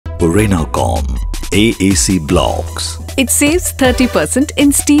Renacom AAC Blocks. It saves 30%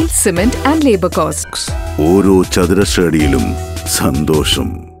 in steel, cement and labor costs. ഓരോ ചതുരശ്രടിയിലും സന്തോഷം.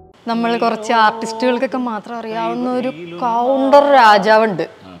 നമ്മൾ കുറച്ച് ആർട്ടിസ്റ്റുകൾക്കൊക്കെ മാത്രം അറിയാവുന്ന ഒരു കൗണ്ടർ രാജാവുണ്ട്.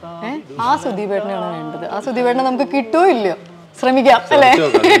 ആ സുദീപേട്ടനാണ് വേണ്ടത്. ആ സുദീപേട്ടനെ നമുക്ക് കിട്ടുമോ ഇല്ലയോ? ശ്രമിക്കാം അല്ലേ?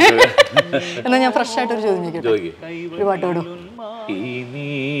 എന്നാ ഞാൻ ഫ്രഷ് ആയിട്ടൊരു ചോദ്യം ചോദിക്കട്ടെ. ഒരു പാട്ട് പാടും. ഈ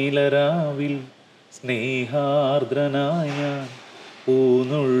നീലരാവിൽ സ്നേഹാർദ്രനായ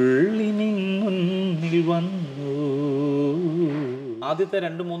പൂനുള്ളി മുന്നിൽ വന്നു. ആദ്യത്തെ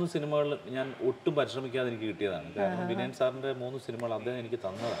 2-3 സിനിമകൾ ഞാൻ ഒട്ടും പരിശ്രമിക്കാതെ എനിക്ക് കിട്ടിയതാണ്. കാരണം വിനയൻ സാറിന്റെ 3 സിനിമകൾ അദ്ദേഹം എനിക്ക്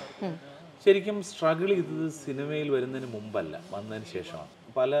തന്നതാണ്. ശരിക്കും സ്ട്രഗിൾ ചെയ്തത് സിനിമയിൽ വരുന്നതിന് മുമ്പല്ല, വന്നതിന് ശേഷമാണ്.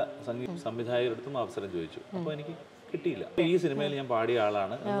 പല സംഗീത സംവിധായകരുടെ അവസരം ചോദിച്ചു, അപ്പോൾ എനിക്ക് കിട്ടിയില്ല. ഈ സിനിമയിൽ ഞാൻ പാടിയ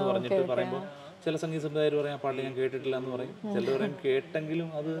ആളാണ് എന്ന് പറഞ്ഞിട്ട് പറയുമ്പോൾ ചില സംഗീത സംവിധായകർ പറയും ആ പാട്ട് ഞാൻ കേട്ടിട്ടില്ല എന്ന് പറയും. ചിലർ പറയും കേട്ടെങ്കിലും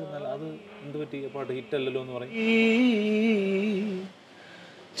അത് എന്ത് പറ്റി, പാട്ട് ഹിറ്റല്ലല്ലോ എന്ന് പറയും.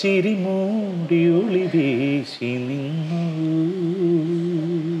 ചിരിമൂടി ഒളി വീശി നിന്നു.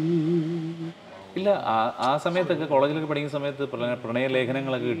 ഇല്ല, ആ സമയത്തൊക്കെ കോളേജിലൊക്കെ പഠിക്കുന്ന സമയത്ത് പ്രണയ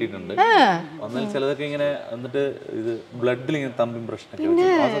ലേഖനങ്ങളൊക്കെ കിട്ടിയിട്ടുണ്ട്. എന്നാൽ ചിലതൊക്കെ ഇങ്ങനെ എന്നിട്ട് ഇത് ബ്ലഡിൽ ഇങ്ങനെ തമ്പിൻ പ്രശ്നമൊക്കെ.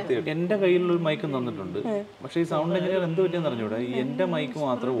 ആ സത്യം എന്റെ കയ്യിലൊരു മൈക്കും തന്നിട്ടുണ്ട്. പക്ഷെ ഈ സൗണ്ട് എങ്ങനെയാണ് എന്ത് പറ്റിയെന്ന് അറിഞ്ഞൂടെ. എന്റെ മൈക്ക്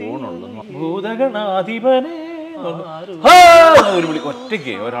മാത്രമേ ഓണുള്ളൂ. ഭൂതഗണാധിപനെ ഒരു വിളി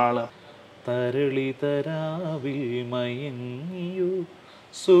ഒറ്റയ്ക്ക് ഒരാള്. തരളി തരാവിൽ മയങ്ങിയോ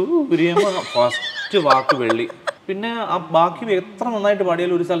സൂര്യമാ. ഫസ്റ്റ് വാക്ക് വെള്ളി. പിന്നെ ആ ബാക്കി എത്ര നന്നായിട്ട്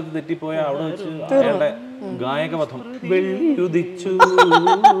പാടിയാലും ഒരു സ്ഥലത്ത് തെറ്റിപ്പോയാൽ അവിടെ വെച്ച് അയാളുടെ ഗായകവധം വെള്ളി ഉദിച്ചു.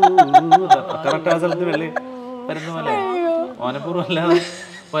 കറക്റ്റ് ആ സ്ഥലത്ത് വെള്ളി വരുന്ന പോലെ മനഃപൂർവ്വം അല്ലാതെ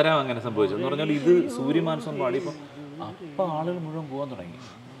വരാം. അങ്ങനെ സംഭവിച്ചു എന്ന് പറഞ്ഞാൽ ഇത് സൂര്യമാനസം പാടിയപ്പോൾ അപ്പം ആളുകൾ മുഴുവൻ പോകാൻ തുടങ്ങി.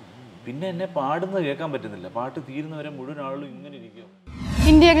 പിന്നെ എന്നെ പാടുന്നത് കേൾക്കാൻ പറ്റുന്നില്ല. പാട്ട് തീരുന്നവരെ മുഴുവൻ ആളുകളും ഇങ്ങനെ ഇരിക്കും.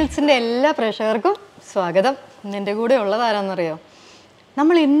 ഇന്ത്യാഗ്ലിറ്റ്സിന്റെ എല്ലാ പ്രേക്ഷകർക്കും സ്വാഗതം. എൻ്റെ കൂടെ ഉള്ളതാരാന്നറിയോ?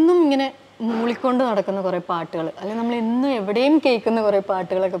 നമ്മൾ എന്നും ഇങ്ങനെ മൂളിക്കൊണ്ട് നടക്കുന്ന കുറേ പാട്ടുകൾ, അല്ലെങ്കിൽ നമ്മൾ എന്നും എവിടെയും കേൾക്കുന്ന കുറേ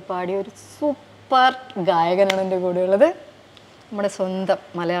പാട്ടുകളൊക്കെ പാടിയ ഒരു സൂപ്പർ ഗായകനാണ് എൻ്റെ കൂടെ ഉള്ളത്. നമ്മുടെ സ്വന്തം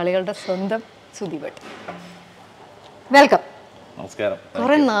മലയാളികളുടെ സ്വന്തം സുദീപേട്ടൻ. വെൽക്കം. നമസ്കാരം.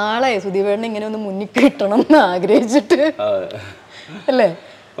 കുറെ നാളായി സുദീപേട്ടനെ ഇങ്ങനെ ഒന്ന് മുന്നിൽ കിട്ടണം എന്ന് ആഗ്രഹിച്ചിട്ട് അല്ലേ?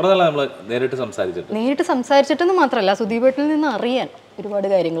 നേരിട്ട് സംസാരിച്ചിട്ടെന്ന് മാത്രമല്ല, സുദീപേട്ടനിൽ നിന്ന് അറിയാൻ ഒരുപാട്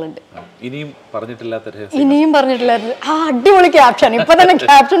കാര്യങ്ങളുണ്ട്. ഇനിയും പറഞ്ഞിട്ടില്ലാത്ത അടിപൊളി ക്യാപ്ഷൻ. ഇപ്പൊ തന്നെ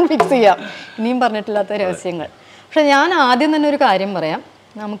ക്യാപ്ഷൻ ഫിക്സ് ചെയ്യാം. ഇനിയും പറഞ്ഞിട്ടില്ലാത്ത രഹസ്യങ്ങൾ. പക്ഷെ ഞാൻ ആദ്യം തന്നെ ഒരു കാര്യം പറയാം.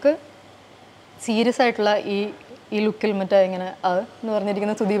 നമുക്ക് സീരിയസ് ആയിട്ടുള്ള ഈ ലുക്കിൽ മറ്റേ ഇങ്ങനെ എന്ന്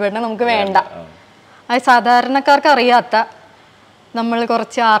പറഞ്ഞിരിക്കുന്ന സുദീപേട്ടനെ നമുക്ക് വേണ്ട. അത് സാധാരണക്കാർക്ക് അറിയാത്ത, നമ്മൾ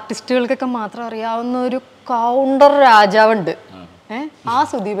കുറച്ച് ആർട്ടിസ്റ്റുകൾക്കൊക്കെ മാത്രം അറിയാവുന്ന ഒരു കൗണ്ടർ രാജാവുണ്ട്. ആ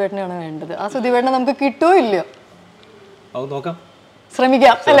സുദീപേട്ടനാണ് വേണ്ടത്. ആ സുദീപേട്ടനെ നമുക്ക് കിട്ടുമോ ഇല്ലയോ?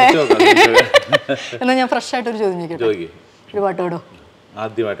 ശ്രമിക്കാം അല്ലേ? എന്നാ ഞാൻ ഫ്രഷ് ആയിട്ടൊരു ചോദ്യം ചോദിക്കട്ടെ. ഒരു പാട്ട് പാടോ?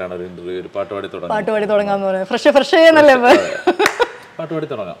 ആദ്യമായിട്ടാണ് ഒരു ഇന്റർവ്യൂ ഒരു പാട്ട് പാടി തുടങ്ങാന്ന് പറയാം. ഫ്രഷ് ചെയ്യുന്നല്ലേ? പാട്ട് പാടി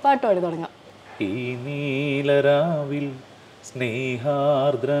തുടങ്ങാം. ഈ നീലരാവിൽ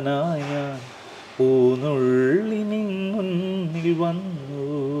സ്നേഹാർദ്രനായ പൂനുള്ളി മുന്നിൽ വന്നു.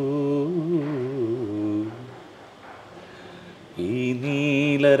 ഈ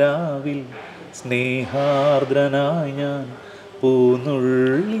നീലരാവിൽ സ്നേഹാർദ്രനായ ഞാൻ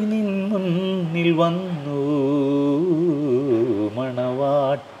പൂനുള്ളി മുന്നിൽ വന്നു.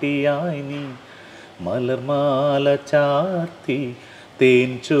 മണവാട്ടിയായി നീ മലർമാല ചാർത്തി തേൻ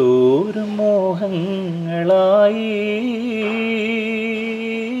ചോരും മോഹങ്ങളായി.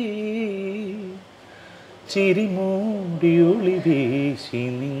 ചിരിമൂടി ഒളി വീശി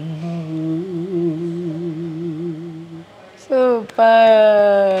നിന്നു.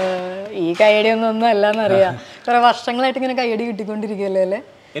 ഈ കൈയടി ഒന്നും അല്ലാന്നറിയാം. കുറെ വർഷങ്ങളായിട്ട് ഇങ്ങനെ കൈയടി കിട്ടിക്കൊണ്ടിരിക്കുകയല്ലേ അല്ലേ?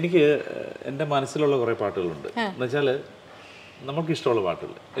 എനിക്ക് എൻ്റെ മനസ്സിലുള്ള കുറെ പാട്ടുകളുണ്ട്. എന്നുവെച്ചാല് നമുക്ക് ഇഷ്ടമുള്ള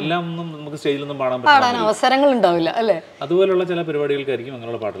പാട്ടുകൾ എല്ലാം ഒന്നും നമുക്ക് സ്റ്റേജിലൊന്നും പാടാൻ അവസരങ്ങൾ ഉണ്ടാവില്ല അല്ലേ? അതുപോലുള്ള ചില പരിപാടികൾക്കായിരിക്കും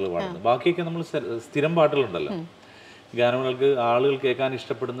അങ്ങനെയുള്ള പാട്ടുകൾ പാടുന്നത്. ബാക്കിയൊക്കെ നമ്മൾ സ്ഥിരം പാട്ടുകളുണ്ടല്ലോ, ഗാനങ്ങൾക്ക് ആളുകൾ കേൾക്കാൻ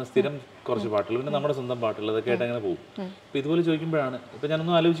ഇഷ്ടപ്പെടുന്ന സ്ഥിരം കുറച്ച് പാട്ടുകൾ, പിന്നെ നമ്മുടെ സ്വന്തം പാട്ടുകൾ, അതൊക്കെ ആയിട്ട് അങ്ങനെ പോകും. അപ്പം ഇതുപോലെ ചോദിക്കുമ്പോഴാണ് ഇപ്പം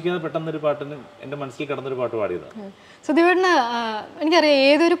ഞാനൊന്നും ആലോചിക്കാതെ പെട്ടെന്നൊരു പാട്ടിന് എൻ്റെ മനസ്സിൽ കിടന്നൊരു പാട്ട് പാടിയതാണ്. സുദീപേട്ടന് എനിക്കറിയാം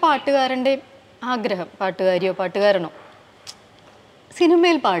ഏതൊരു പാട്ടുകാരൻ്റെയും ആഗ്രഹം, പാട്ടുകാരിയോ പാട്ടുകാരനോ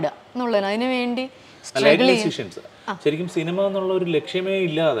സിനിമയിൽ പാടുക എന്നുള്ളതാണ്. അതിനു വേണ്ടി ശരിക്കും സിനിമ എന്നുള്ള ഒരു ലക്ഷ്യമേ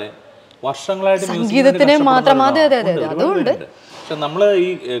ഇല്ലാതെ വർഷങ്ങളായിട്ട് സംഗീതത്തിന് മാത്രം. അതെ അതെ അതെ, അതുകൊണ്ട് പക്ഷെ നമ്മള് ഈ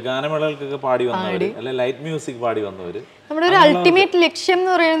ഗാനമേളകൾക്കൊക്കെ പാടി വന്നവര്, അല്ലെ ലൈറ്റ് മ്യൂസിക് പാടി വന്നവര്, നമ്മുടെ ഒരു അൾട്ടിമേറ്റ് ലക്ഷ്യം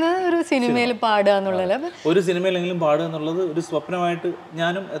എന്ന് പറയുന്നത് ഒരു സിനിമയിൽ പാടുക എന്നുള്ളത്. ഒരു സിനിമയിലെങ്കിലും പാടുക എന്നുള്ളത് ഒരു സ്വപ്നമായിട്ട്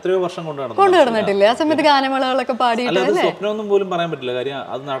ഞാനും എത്രയോ വർഷം കൊണ്ടു നടന്നിട്ടില്ല. ആ സമയത്ത് ഗാനമേളകളൊക്കെ പാടിയിട്ട് സ്വപ്നമൊന്നും പോലും പറയാൻ പറ്റില്ല. കാര്യം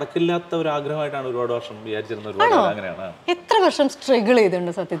അത് നടക്കില്ലാത്ത ഒരു ആഗ്രഹമായിട്ടാണ് ഒരുപാട് വർഷം വിചാരിച്ചിരുന്നത്. അങ്ങനെയാണ്. എത്ര വർഷം സ്ട്രഗിൾ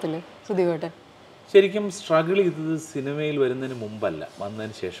ചെയ്തിട്ടുണ്ട് സത്യത്തില് സുദീപേട്ടൻ? ശരിക്കും സ്ട്രഗിൾ ചെയ്തത് സിനിമയിൽ വരുന്നതിന് മുമ്പല്ല,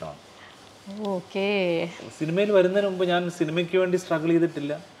 വന്നതിന് ശേഷമാണ്. ഓക്കേ. സിനിമയിൽ വരുന്നതിന് മുമ്പ് ഞാൻ സിനിമയ്ക്ക് വേണ്ടി സ്ട്രഗിൾ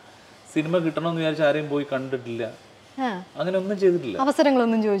ചെയ്തിട്ടില്ല, സിനിമ കിട്ടണമെന്ന് വിചാരിച്ച് ആരെയും പോയി കണ്ടിട്ടില്ല, അങ്ങനെ ഒന്നും ചെയ്തിട്ടില്ല,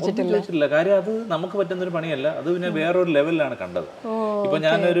 അവസരങ്ങളൊന്നും ചോദിച്ചിട്ടില്ല. കാര്യം അത് നമുക്ക് പറ്റുന്നൊരു പണിയല്ല, അത് പിന്നെ വേറൊരു ലെവലിലാണ് കണ്ടത്. ഇപ്പൊ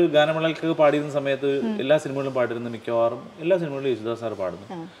ഞാനൊരു ഗാനമേളയ്ക്ക് പാടിയിരുന്ന സമയത്ത് എല്ലാ സിനിമകളിലും പാടിയിരുന്ന മിക്കവാറും എല്ലാ സിനിമകളിലും യേശുദാസ് സാർ പാടുന്നു.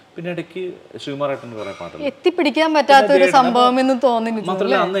 പിന്നെ ഇടയ്ക്ക് ശ്രീകുമാറേട്ടൻ കുറെ പാട്ടുകൾ എത്തിപ്പിടിക്കാൻ പറ്റാത്ത ഒരു സംഭവം എന്ന് തോന്നുന്നു.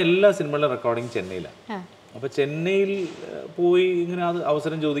 മാത്രമല്ല അന്ന് എല്ലാ സിനിമകളിലും റെക്കോർഡിങ് ചെന്നൈയിലാണ്. അപ്പൊ ചെന്നൈയിൽ പോയി ഇങ്ങനെ അത്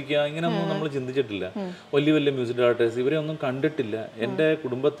അവസരം ചോദിക്കുക ഇങ്ങനെയൊന്നും നമ്മൾ ചിന്തിച്ചിട്ടില്ല. വലിയ വലിയ മ്യൂസിക് ഡയറക്ടേഴ്സ് ഇവരെ ഒന്നും കണ്ടിട്ടില്ല. എൻ്റെ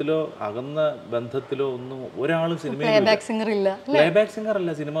കുടുംബത്തിലോ അകന്ന ബന്ധത്തിലോ ഒന്നും ഒരാളും സിനിമയിൽ പ്ലേബാക്ക് സിംഗർ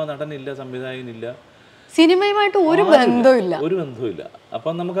അല്ല, സിനിമ നടനില്ല, സംവിധായകനില്ല, സിനിമയുമായിട്ട് ഒരു ബന്ധവുമില്ല.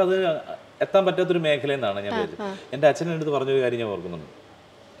 അപ്പം നമുക്കത് എത്താൻ പറ്റാത്തൊരു മേഖലയെന്നാണ് ഞാൻ വിചാരിച്ചത്. എൻ്റെ അച്ഛൻ്റെ അടുത്ത് പറഞ്ഞൊരു കാര്യം ഞാൻ ഓർക്കുന്നുണ്ട്.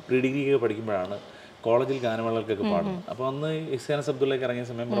 പ്രീ ഡിഗ്രി ഒക്കെ പഠിക്കുമ്പോഴാണ് കോളേജിൽ ഗാനമേളകൾക്കൊക്കെ പാടും. അപ്പോൾ അന്ന് എസ് അബ്ദുള്ളക്ക് ഇറങ്ങിയ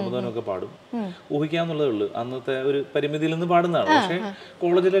സമയം പ്രബോധനമൊക്കെ പാടും. ഊഹിക്കാന്നുള്ളതേ ഉള്ളൂ, അന്നത്തെ ഒരു പരിമിതിയിൽ നിന്ന് പാടുന്നതാണ്. പക്ഷേ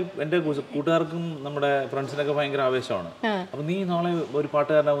കോളേജിലെ എൻ്റെ കൂട്ടുകാർക്കും നമ്മുടെ ഫ്രണ്ട്സിനൊക്കെ ഭയങ്കര ആവേശമാണ്. അപ്പം നീ നാളെ ഒരു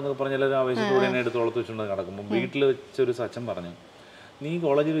പാട്ടുകാരനാവുന്നൊക്കെ പറഞ്ഞ എല്ലാവരും ആവേശത്തോടെ എന്നെ എടുത്ത് ഓളത്ത് വെച്ചുകൊണ്ട് നടക്കുമ്പോൾ വീട്ടിൽ വെച്ചൊരു സച്ചൻ പറഞ്ഞു, നീ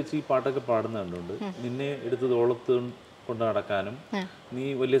കോളേജിൽ വെച്ച് ഈ പാട്ടൊക്കെ പാടുന്ന കണ്ടുകൊണ്ട് നിന്നെ എടുത്ത് തോളത്ത് കൊണ്ട് നടക്കാനും നീ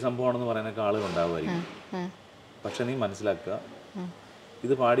വലിയ സംഭവമാണെന്ന് പറയാനൊക്കെ ആളുകൾ ഉണ്ടാവുമായിരിക്കും. പക്ഷെ നീ മനസ്സിലാക്കുക,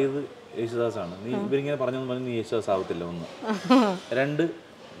 ഇത് പാടിയത് യേശുദാസാണ്. നീ ഇവരിങ്ങനെ പറഞ്ഞെന്ന് പറഞ്ഞ് നീ യേശുദാസ് ആവത്തില്ല. ഒന്ന്. രണ്ട്,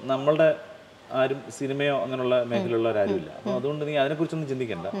 നമ്മളുടെ ആരും സിനിമയോ അങ്ങനെയുള്ള മേഖലയുള്ളവരാരും ഇല്ല. അപ്പോൾ അതുകൊണ്ട് നീ അതിനെക്കുറിച്ചൊന്നും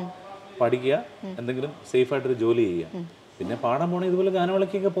ചിന്തിക്കണ്ട, പഠിക്കുക, എന്തെങ്കിലും സേഫായിട്ടൊരു ജോലി ചെയ്യുക. പിന്നെ പാടാൻ പോകണേ ഇതുപോലെ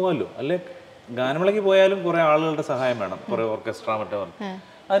ഗാനമേളയ്ക്കൊക്കെ പോകാമല്ലോ. അല്ലെ ഗാനമേളയ്ക്ക് പോയാലും കുറേ ആളുകളുടെ സഹായം വേണം, കുറേ ഓർക്കസ്ട്ര മറ്റോ.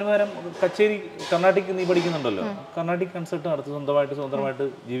 അതിന് പകരം കച്ചേരി കർണാട്ടിക് നീ പഠിക്കുന്നുണ്ടല്ലോ, കർണാട്ടിക് കൺസേർട്ട് നടത്തി സ്വന്തമായിട്ട്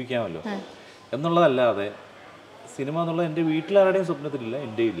ജീവിക്കാമല്ലോ എന്നുള്ളതല്ലാതെ സിനിമ എന്നുള്ളത് എൻ്റെ വീട്ടിലാരുടെയും സ്വപ്നത്തിലില്ല,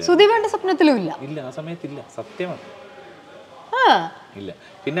 എൻ്റെ ഇല്ല, സുദീപേട്ടന്റെ സ്വപ്നത്തിലും ഇല്ല, ആ സമയത്തില്ല, സത്യമാണ് ഇല്ല.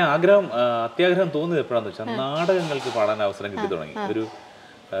 പിന്നെ അത്യാഗ്രഹം തോന്നിയത് എപ്പോഴാന്ന് വെച്ചാൽ നാടകങ്ങൾക്ക് പാടാൻ അവസരം കിട്ടി തുടങ്ങി. ഒരു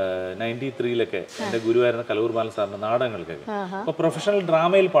 93-ലൊക്കെ എൻ്റെ ഗുരുവായിരുന്ന കലൂർ ബാലൻ സാറിന്റെ നാടകങ്ങൾക്കൊക്കെ. അപ്പോൾ പ്രൊഫഷണൽ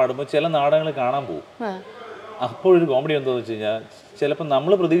ഡ്രാമയിൽ പാടുമ്പോൾ ചില നാടകങ്ങൾ കാണാൻ പോകും. അപ്പോഴൊരു കോമഡി എന്താണെന്ന് വെച്ച് കഴിഞ്ഞാൽ ചിലപ്പോൾ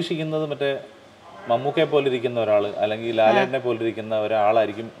നമ്മൾ പ്രതീക്ഷിക്കുന്നത് മറ്റേ മമ്മൂക്കയെ പോലെ ഇരിക്കുന്ന ഒരാൾ അല്ലെങ്കിൽ ലാലേട്ടനെ പോലെ ഇരിക്കുന്ന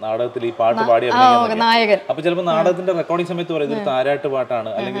ഒരാളായിരിക്കും നാടകത്തിൽ ഈ പാട്ട് പാടി അഭിനയിക്കുന്നത്. അപ്പൊ ചിലപ്പോൾ നാടകത്തിന്റെ റെക്കോർഡിംഗ് സമയത്ത് പറയും ഇതൊരു താരാട്ട് പാട്ടാണ്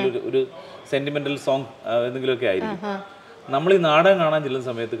അല്ലെങ്കിൽ ഒരു സെന്റിമെന്റൽ സോങ് എന്തെങ്കിലുമൊക്കെ ആയിരിക്കും. നമ്മൾ ഈ നാടകം കാണാൻ ചെല്ലുന്ന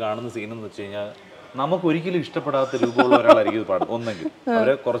സമയത്ത് കാണുന്ന സീൻ എന്ന് വെച്ച് കഴിഞ്ഞാൽ നമുക്ക് ഒരിക്കലും ഇഷ്ടപ്പെടാത്ത രൂപമുള്ള ഒരാളായിരിക്കും ഇത് പാടും. ഒന്നെങ്കിൽ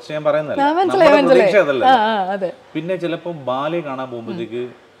അവരെ കുറച്ച് ഞാൻ പറയുന്നതല്ല, നമ്മുടെ പ്രതീക്ഷ അതല്ല. പിന്നെ ചിലപ്പോൾ ബാലെ കാണാൻ പോകുമ്പോഴത്തേക്ക്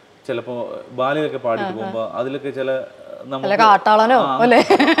ചിലപ്പോൾ ബാലയൊക്കെ പാടിയിട്ട് പോകുമ്പോൾ അതിലൊക്കെ ചില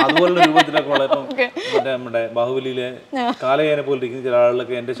അതുപോലുള്ള രൂപത്തിലൊക്കെ ഉള്ള ഇപ്പം മറ്റേ നമ്മുടെ ബാഹുബലിയിലെ കാലയേനെ പോലെ ഇരിക്കുന്ന ചില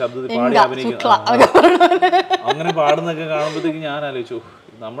ആളുകളൊക്കെ എന്റെ ശബ്ദത്തിൽ പാടി അഭിനയിക്കുന്നു. അങ്ങനെ പാടുന്നൊക്കെ കാണുമ്പോഴത്തേക്ക് ഞാൻ ആലോചിച്ചു,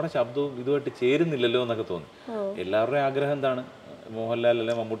 നമ്മുടെ ശബ്ദവും ഇതുമായിട്ട് ചേരുന്നില്ലല്ലോ എന്നൊക്കെ തോന്നി. എല്ലാവരുടെയും ആഗ്രഹം എന്താണ്, മോഹൻലാൽ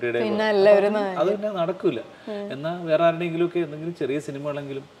അല്ലെ മമ്മൂട്ടിയുടെ, അത് പിന്നെ നടക്കൂല. എന്നാൽ വേറെ ആരുടെയെങ്കിലും ഒക്കെ എന്തെങ്കിലും ചെറിയ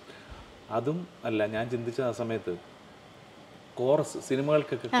സിനിമകളെങ്കിലും, അതും അല്ല ഞാൻ ചിന്തിച്ച ആ സമയത്ത് കോറസ്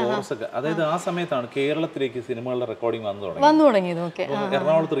സിനിമകൾക്കൊക്കെ കോറസൊക്കെ, അതായത് ആ സമയത്താണ് കേരളത്തിലേക്ക് സിനിമകളുടെ റെക്കോർഡിംഗ് വന്നു തുടങ്ങിയത്.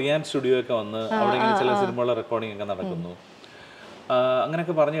 എറണാകുളത്ത് റിയാൻ സ്റ്റുഡിയോ ഒക്കെ വന്ന് അവിടെ ഇങ്ങനെ ചില സിനിമകളുടെ റെക്കോർഡിംഗ് ഒക്കെ നടക്കുന്നു.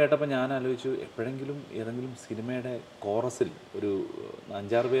 അങ്ങനെയൊക്കെ പറഞ്ഞു കേട്ടപ്പോൾ ഞാൻ ആലോചിച്ചു, എപ്പോഴെങ്കിലും ഏതെങ്കിലും സിനിമയുടെ കോറസിൽ ഒരു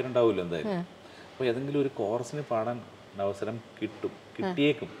 5-6 പേരുണ്ടാവുമല്ലോ എന്തായാലും, അപ്പോൾ ഏതെങ്കിലും ഒരു കോറസിന് പാടാൻ അവസരം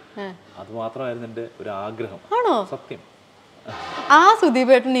കിട്ടിയേക്കും. അത് മാത്രമായിരുന്നു എൻ്റെ ഒരു ആഗ്രഹം. സത്യം. ആ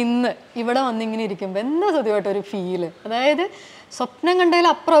സുദീപേട്ടൻ ഇന്ന് ഇവിടെ വന്നിങ്ങനെ ഇരിക്കുമ്പോ എന്താ സുദീപേട്ടൻ ഒരു ഫീല്? അതായത് സ്വപ്നം കണ്ടതിൽ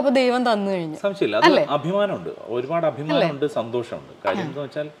അപ്പുറം ഇപ്പൊ ദൈവം തന്നു കഴിഞ്ഞു. സംശയമില്ല, അത് അഭിമാനമുണ്ട്, ഒരുപാട് അഭിമാനമുണ്ട്, സന്തോഷമുണ്ട്. കാര്യം എന്താ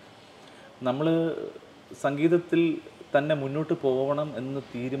വെച്ചാൽ നമ്മള് സംഗീതത്തിൽ തന്നെ മുന്നോട്ട് പോകണം എന്ന്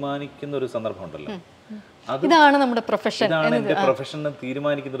തീരുമാനിക്കുന്ന ഒരു സന്ദർഭം ഉണ്ടല്ലോ, ഇതാണ് നമ്മുടെ പ്രൊഫഷൻ, ഇതാണ് എന്റെ പ്രൊഫഷൻ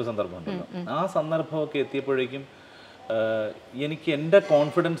തീരുമാനിക്കുന്ന ഒരു സന്ദർഭം ഉണ്ടല്ലോ. ആ സന്ദർഭമൊക്കെ എത്തിയപ്പോഴേക്കും എനിക്ക് എൻ്റെ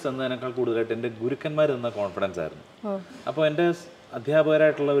കോൺഫിഡൻസ് എന്നതിനേക്കാൾ കൂടുതലായിട്ട് എൻ്റെ ഗുരുക്കന്മാർ തന്ന കോൺഫിഡൻസ് ആയിരുന്നു. അപ്പോൾ എൻ്റെ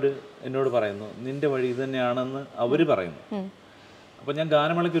അധ്യാപകരായിട്ടുള്ളവർ എന്നോട് പറയുന്നു, നിന്റെ വഴി ഇത് തന്നെയാണെന്ന് അവർ പറയുന്നു. അപ്പോൾ ഞാൻ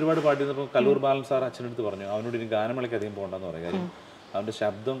ഗാനമേളയ്ക്ക് ഒരുപാട് പാടിയിരുന്നപ്പോൾ കലൂർ ബാലൻ സാർ അച്ഛനടുത്ത് പറഞ്ഞു, അവനോട് ഇനി ഗാനമേളയ്ക്ക് അധികം പോകണ്ടെന്ന് പറയും. കാര്യം അവൻ്റെ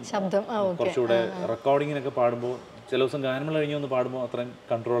ശബ്ദം കുറച്ചുകൂടെ റെക്കോർഡിങ്ങിനൊക്കെ പാടുമ്പോൾ ചില ദിവസം ഗാനമേള കഴിഞ്ഞ് ഒന്ന് പാടുമ്പോൾ അത്രയും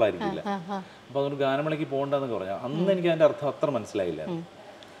കൺട്രോൾ ആയിരിക്കില്ല. അപ്പോൾ അതുകൊണ്ട് ഗാനമേളയ്ക്ക് പോകണ്ടെന്നൊക്കെ പറഞ്ഞു. അന്ന് എനിക്ക് അതിൻ്റെ അർത്ഥം അത്ര മനസ്സിലായില്ല.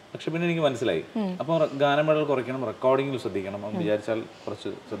 പക്ഷെ പിന്നെ എനിക്ക് മനസ്സിലായി. അപ്പോൾ ഗാനമേളകൾ കുറയ്ക്കണം, റെക്കോർഡിങ്ങിൽ ശ്രദ്ധിക്കണം, അവൻ വിചാരിച്ചാൽ കുറച്ച്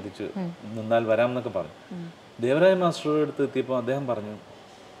ശ്രദ്ധിച്ച് നിന്നാൽ വരാം എന്നൊക്കെ പറഞ്ഞു. ദേവരാജ മാസ്റ്ററുടെ അടുത്ത് എത്തിയപ്പോൾ അദ്ദേഹം പറഞ്ഞു,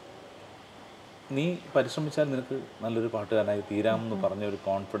 നീ പരിശ്രമിച്ചാൽ നിനക്ക് നല്ലൊരു പാട്ടുകാരനായി തീരാമെന്ന് പറഞ്ഞ ഒരു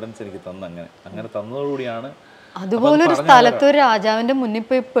കോൺഫിഡൻസ് എനിക്ക് അങ്ങനെ തന്നതോടുകൂടിയാണ്. അതുപോലൊരു സ്ഥലത്ത് ഒരു രാജാവിന്റെ മുന്നിൽ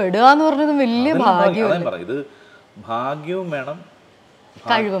പോയി പെടുക എന്ന് പറഞ്ഞത് വലിയ ഭാഗ്യം. ഇത് ഭാഗ്യവും വേണം,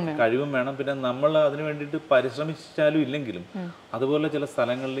 കഴിവും വേണം. പിന്നെ നമ്മൾ അതിനു വേണ്ടിയിട്ട് പരിശ്രമിച്ചാലും ഇല്ലെങ്കിലും അതുപോലെ ചില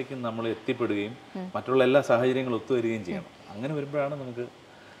സ്ഥലങ്ങളിലേക്ക് നമ്മൾ എത്തിപ്പെടുകയും മറ്റുള്ള എല്ലാ സാഹചര്യങ്ങളും ഒത്തുവരികയും ചെയ്യണം. അങ്ങനെ വരുമ്പോഴാണ് നമുക്ക്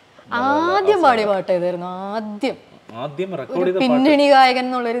ആദ്യം പാടിയ പാട്ട് ഏതായിരുന്നു? ആദ്യം റെക്കോർഡ് ചെയ്ത പിന്നണി ഗായകൻ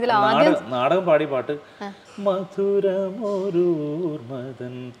എന്നുള്ള രീതിയിൽ നാടകം പാടിയ പാട്ട് മധുരമൊരൂർമതൻ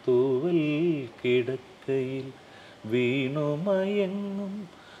തൂവൽ കിടക്കയിൽ വീണുമയങ്ങും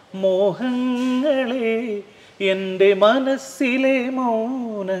മോഹങ്ങളെ എൻ്റെ മനസ്സിലെ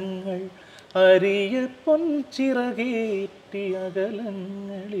മൗനങ്ങൾ അരിയ പൊൻചിറകേറ്റി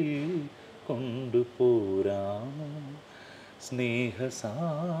അകലങ്ങളിൽ കൊണ്ടുപോരാമോ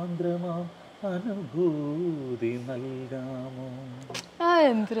സ്നേഹസാന്ദ്രമാം അനുഭൂതി നൽകാമോ.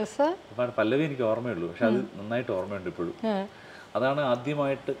 പല്ലവി എനിക്ക് ഓർമ്മയുള്ളൂ, പക്ഷെ അത് നന്നായിട്ട് ഓർമ്മയുണ്ട് ഇപ്പോഴും. അതാണ്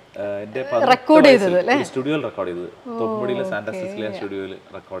ആദ്യമായിട്ട് എൻ്റെ സ്റ്റുഡിയോയിൽ റെക്കോർഡ് ചെയ്തത്. തൊപ്പടിയിലെ സാന്റാസിലെ സ്റ്റുഡിയോയിൽ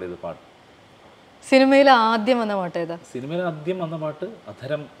റെക്കോർഡ് ചെയ്ത പാട്ട്. സിനിമയിൽ ആദ്യം വന്ന പാട്ട് ഏതാ? സിനിമയിൽ ആദ്യം വന്ന പാട്ട്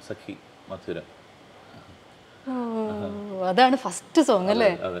അധരം സഖി മധുരം. അതാണ് ഫസ്റ്റ് സോങ്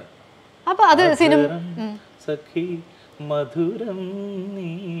അല്ലേ? അതെ. അപ്പൊ അത് സിനിമ സഖി മധുരം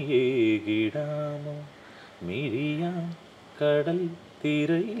നീയേകിടാമോ മിഴിയാ കടൽ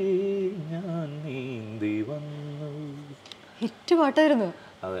തിരയിൽ ഞാൻ നീന്തി വന്നു. ഹിറ്റ് പാട്ടായിരുന്നു.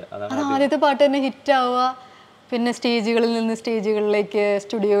 അതെ, അത് ആദ്യത്തെ പാട്ട് തന്നെ ഹിറ്റ് ആവുക, പിന്നെ സ്റ്റേജുകളിൽ നിന്ന് സ്റ്റേജുകളിലേക്ക്,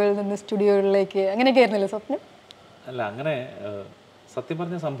 സ്റ്റുഡിയോകളിൽ നിന്ന് സ്റ്റുഡിയോകളിലേക്ക്, അങ്ങനെയൊക്കെ ആയിരുന്നല്ലോ സ്വപ്നം? അല്ല, അങ്ങനെ സത്യം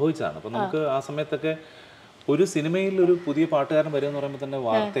പറഞ്ഞാൽ സംഭവിച്ചതാണ്. അപ്പം നമുക്ക് ആ സമയത്തൊക്കെ ഒരു സിനിമയിൽ ഒരു പുതിയ പാട്ടുകാരൻ വരിക എന്ന് പറയുമ്പോൾ തന്നെ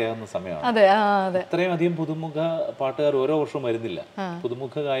വാർത്തയാകുന്ന സമയമാണ്. ഇത്രയും അധികം പുതുമുഖ പാട്ടുകാർ ഓരോ വർഷവും വരുന്നില്ല.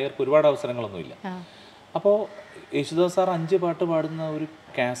 പുതുമുഖ ഗായകർക്ക് ഒരുപാട് അവസരങ്ങളൊന്നുമില്ല. അപ്പോൾ യേശുദാസ് സാർ 5 പാട്ട് പാടുന്ന ഒരു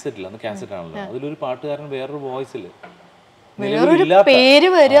കാസറ്റിൽ, അന്ന് കാസറ്റ് ആണല്ലോ, അതിലൊരു പാട്ടുകാരൻ വേറൊരു വോയിസിൽ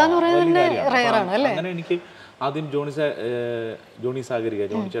അങ്ങനെ എനിക്ക് ആദ്യം ജോണി സാഗരിക,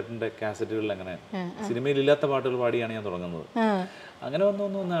 ജോണി ചേട്ടൻ്റെ കാസറ്റുകളിൽ അങ്ങനെ സിനിമയിലില്ലാത്ത പാട്ടുകൾ പാടിയാണ് ഞാൻ തുടങ്ങുന്നത്. അങ്ങനെ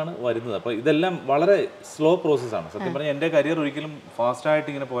ഒന്നാണ് വരുന്നത്. അപ്പോൾ ഇതെല്ലാം വളരെ സ്ലോ പ്രോസസ്സാണ്. സത്യം പറഞ്ഞാൽ എൻ്റെ കരിയർ ഒരിക്കലും ഫാസ്റ്റായിട്ട്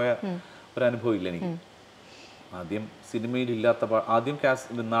ഇങ്ങനെ പോയ ഒരു അനുഭവം ഇല്ല എനിക്ക്. ആദ്യം സിനിമയിലില്ലാത്ത ആദ്യം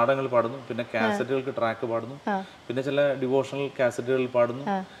നാടകങ്ങൾ പാടുന്നു, പിന്നെ കാസറ്റുകൾക്ക് ട്രാക്ക് പാടുന്നു, പിന്നെ ചില ഡിവോഷണൽ കാസറ്റുകളിൽ പാടുന്നു,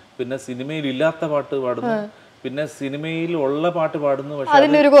 പിന്നെ സിനിമയിലില്ലാത്ത പാട്ട് പാടുന്നു, പിന്നെ സിനിമയിൽ ഉള്ള പാട്ട് പാടുന്നു, പക്ഷേ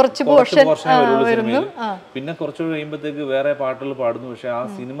കുറച്ച് പോർഷനേ വരുള്ളൂ സിനിമയിൽ. പിന്നെ കുറച്ചു കഴിയുമ്പോഴത്തേക്ക് വേറെ പാട്ടുകൾ പാടുന്നു, പക്ഷെ ആ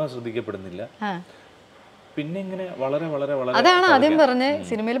സിനിമ ശ്രദ്ധിക്കപ്പെടുന്നില്ല. പിന്നെ ഇങ്ങനെ വളരെ വളരെ വളരെ അതാണ് ആദ്യം പറഞ്ഞത്,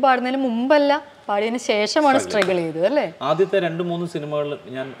 സിനിമയിൽ പാടുന്നതിന് മുമ്പല്ല, പാടിയതിന് ശേഷമാണ് സ്ട്രഗിൾ ചെയ്തത് അല്ലേ? ആദ്യത്തെ 2-3 സിനിമകൾ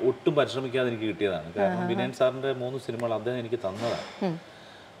ഞാൻ ഒട്ടും പരിശ്രമിക്കാതെ എനിക്ക് കിട്ടിയതാണ്. കാരണം വിനയൻ സാറിന്റെ 3 സിനിമകൾ അദ്ദേഹം എനിക്ക് തന്നതാണ്.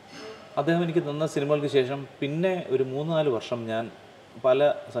 അദ്ദേഹം എനിക്ക് തന്ന സിനിമകൾക്ക് ശേഷം പിന്നെ ഒരു 3-4 വർഷം ഞാൻ പല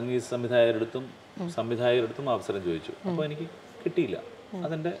സംഗീത സംവിധായകരെടുത്തും അവസരം ചോദിച്ചു. അപ്പോൾ എനിക്ക് കിട്ടിയില്ല.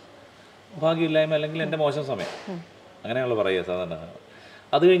 അതെൻ്റെ ഭാഗ്യമില്ലായ്മ അല്ലെങ്കിൽ എൻ്റെ മോശം സമയം, അങ്ങനെയാണല്ലോ പറയുക സാധാരണ.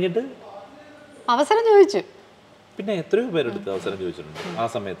 അത് കഴിഞ്ഞിട്ട് അവസരം ചോദിച്ചു, പിന്നെ എത്രയോ പേരെടുത്ത് അവസരം ചോദിച്ചിട്ടുണ്ട് ആ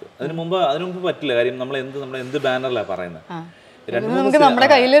സമയത്ത്. അതിനു മുമ്പ് പറ്റില്ല. കാര്യം നമ്മൾ എന്ത് ബാനറിലാണ് പറയുന്നത്.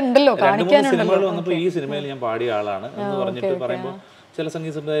 2-3 സിനിമകൾ വന്നപ്പോൾ ഈ സിനിമയിൽ ഞാൻ പാടിയ ആളാണ് എന്ന് പറഞ്ഞിട്ട് പറയുമ്പോൾ ചില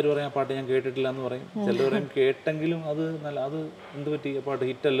സംഗീത സംവിധായകർ പറയും ആ പാട്ട് ഞാൻ കേട്ടിട്ടില്ല എന്ന് പറയും. ചിലർ പറയും കേട്ടെങ്കിലും അത് എന്ത് പറ്റി, ആ പാട്ട്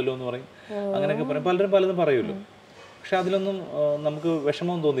ഹിറ്റല്ലല്ലോ എന്ന് പറയും. അങ്ങനെയൊക്കെ പറയും. പലതും പറയുമല്ലോ. പക്ഷെ അതിലൊന്നും നമുക്ക്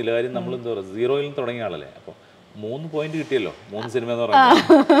വിഷമം തോന്നില്ല. കാര്യം നമ്മൾ എന്താ പറയുക, 0-ൽ തുടങ്ങിയ ആളല്ലേ. അപ്പോൾ 3 പോയിന്റ് കിട്ടിയല്ലോ 3 സിനിമ എന്ന് പറയുന്നത്.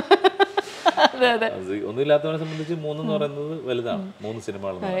 ഒന്നുമില്ലാത്തവരെ സംബന്ധിച്ച് 3 എന്ന് പറയുന്നത് വലുതാണ്. 3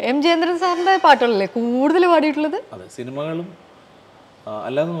 സിനിമകൾ. എം ജയേന്ദ്രൻ സാറിന്റെ പാട്ടുകളല്ലേ കൂടുതൽ പാടിയിട്ടുള്ളത്? അതെ, സിനിമകളും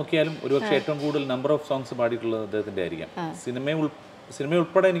അല്ലാതെ നോക്കിയാലും ഒരുപക്ഷെ ഏറ്റവും കൂടുതൽ നമ്പർ ഓഫ് സോങ്സ് പാടിയിട്ടുള്ളത് അദ്ദേഹത്തിന്റെ ആയിരിക്കാം. സിനിമ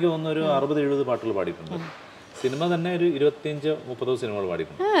ഉൾപ്പെടെ എനിക്ക് തോന്നുന്നു ഒരു 60-70 പാട്ടുകൾ പാടിയിട്ടുണ്ട്. സിനിമ തന്നെ ഒരു 25-30 സിനിമകൾ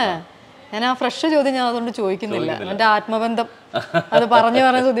പാടിയിട്ടുണ്ട്. ഞാൻ ആ ഫ്രഷ് ചോദ്യം ഞാൻ അതുകൊണ്ട് ചോദിക്കുന്നില്ല. എന്റെ ആത്മബന്ധം അത് പറഞ്ഞു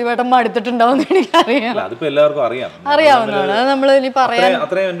സുധീപേട്ടൻ മടുത്തിട്ടുണ്ടാവും എനിക്കറിയാം. അതിപ്പോ എല്ലാവർക്കും അറിയാവുന്നതാണ്. അത് നമ്മൾ ഇനി പറയാൻ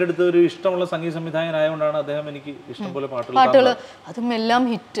അത്രയും എൻ്റെ അടുത്ത് ഒരു ഇഷ്ടമുള്ള സംഗീത സംവിധായകനായതുകൊണ്ടാണ് അദ്ദേഹം എനിക്ക് ഇഷ്ടംപോലെ പാട്ടുകൾ, അതും എല്ലാം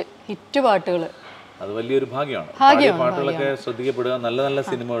ഹിറ്റ് പാട്ടുകൾ. അത് വലിയൊരു ഭാഗ്യമാണ്. പാട്ടുകളൊക്കെ ശ്രദ്ധിക്കപ്പെടുക, നല്ല നല്ല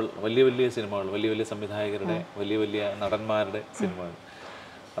സിനിമകൾ, വലിയ സിനിമകൾ, വലിയ സംവിധായകരുടെ, വലിയ നടന്മാരുടെ സിനിമകൾ,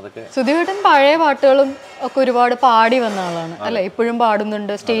 അതൊക്കെ. സുധീപേട്ടൻ പഴയ പാട്ടുകളും ഒക്കെ ഒരുപാട് പാടി വന്ന ആളാണ് അല്ലെ? ഇപ്പോഴും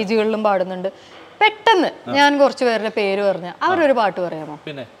പാടുന്നുണ്ട്, സ്റ്റേജുകളിലും പാടുന്നുണ്ട്. പെട്ടെന്ന് ഞാൻ കുറച്ച് പേരുടെ പേര് പറഞ്ഞ അവരൊരു പാട്ട് പറയാമോ?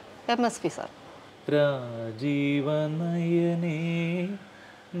 പിന്നെ MSP സാർ. രാജീവനയനേ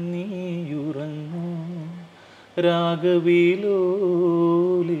നീയുറങ്ങൂ, രാഗവിലോലേ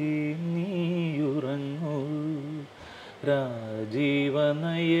നീയുറങ്ങൂ,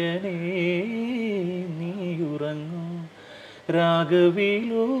 രാജീവനയനേ നീയുറങ്ങൂ,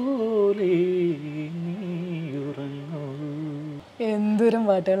 രാഗവിലോലേ നീയുറങ്ങൂ. എന്തോരം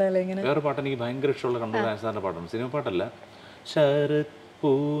പാട്ടുകളല്ലേ ഇങ്ങനെ. വേറെ പാട്ട് എനിക്ക് ഭയങ്കര ഇഷ്ടമുള്ള കണ്ണൂർ രാജസ്ഥാന്റെ പാട്ടാണ്. സിനിമ പാട്ടല്ല. ശരത്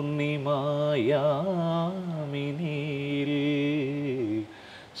പൂർണിമായാമിനിയിൽ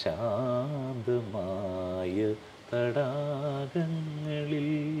ശാന്തമായ തടാകങ്ങളിൽ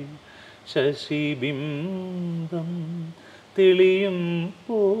ശശിബിംബം തെളിയും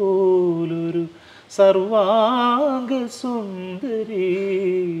പോലൊരു സർവാംഗ സുന്ദരി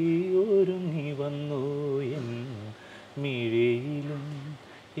ഒരുങ്ങി വന്നു എൻ മിഴിയിലും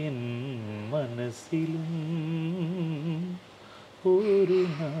എൻ മനസ്സിലും ഒരു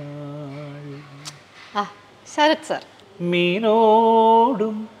നാൾ. ശരത് സർ.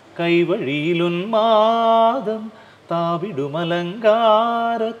 മീനോടും കൈവഴിയിലുന്മാദം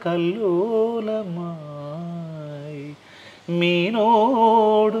താവിടുമലങ്കാര കല്ലോലമായി.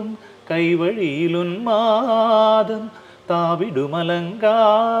 മീനോടും കൈവഴിയിലുന്മാദം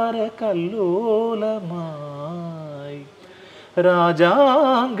താവിടുമലങ്കാര കല്ലോലമായി.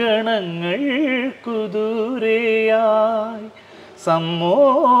 രാജാങ്കണങ്ങൾക്കു ദൂരെയായി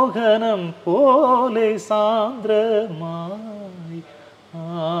സമ്മോഹനം പോലെ സാന്ദ്രമായി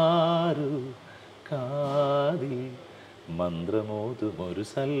ആരു കാതിൽ മന്ത്രമോതുമൊരു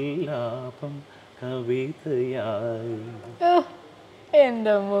സല്ലാപം കവിതയായി.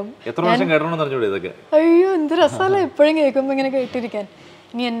 എന്റെ എത്ര പ്രാവശ്യം കേട്ടോണെന്ന് അറിഞ്ഞൂടെ ഇതൊക്കെ? അയ്യോ എന്ത് രസമല്ല എപ്പോഴും കേൾക്കുമ്പോ ഇങ്ങനെ കേട്ടിരിക്കാൻ.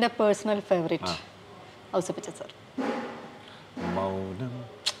 ഇനി എന്റെ പേഴ്സണൽ ഫേവറേറ്റ് ഔസപ്പിച്ച സർ. മൗനം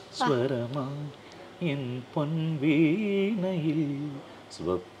സ്വരമായി എൻ പൊൻവീണയിൽ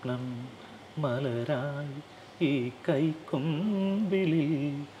സ്വപ്നം മലരായി ഈ കൈക്കുമ്പിളിൽ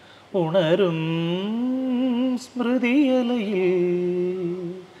ഉണരും സ്മൃതിയലയിൽ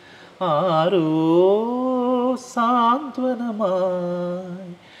ആരോ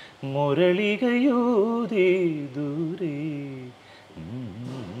സാന്ത്വനമായി മുരളികയോതി ദൂരെ.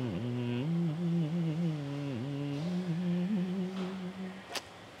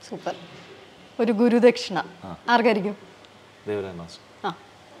 സൂപ്പർ. ഒരു ഗുരുദക്ഷിണ ആർക്കായിരിക്കും?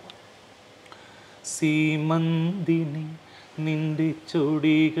 സീമന്തിനി നിന്റെ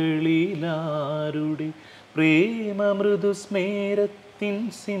ചൊടികളിലാരുടെ പ്രേമമൃദു സ്മേരത്തിൻ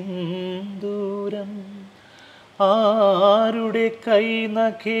സിന്ദൂരം ആരുടെ കൈ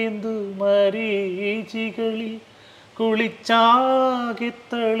നഖേന്ദു മരീചികളിൽ കുളിച്ചാകെ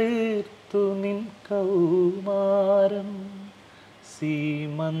തളിർത്തു നിൻ കൗമാരം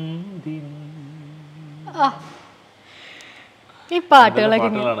സീമന്തിനി. ഈ പാട്ടുകളൊക്കെ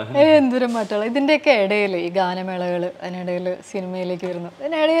എന്തൊരും പാട്ടുകൾ. ഇതിൻ്റെയൊക്കെ ഇടയിൽ ഈ ഗാനമേളകൾ, അതിനിടയിൽ സിനിമയിലേക്ക് വരുന്നു,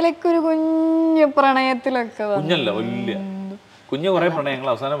 അതിനിടയിലൊക്കെ ഒരു കുഞ്ഞു പ്രണയത്തിലൊക്കെ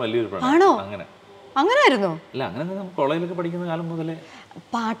ആണോ? അങ്ങനായിരുന്നു. കോളേജിലൊക്കെ പഠിക്കുന്ന കാലം മുതലേ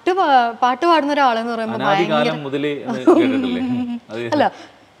പാട്ട് പാടുന്ന ഒരാളെന്ന് പറയുമ്പോൾ അല്ല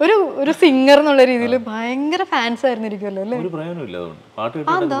ഒരു ഒരു സിംഗർ എന്നുള്ള രീതിയിൽ ഭയങ്കര ഫാൻസ് ആയിരുന്നിരിക്കുമല്ലോ അല്ലേ?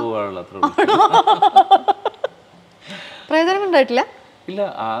 പ്രയോജനം ഉണ്ടായിട്ടില്ല. ഇല്ല,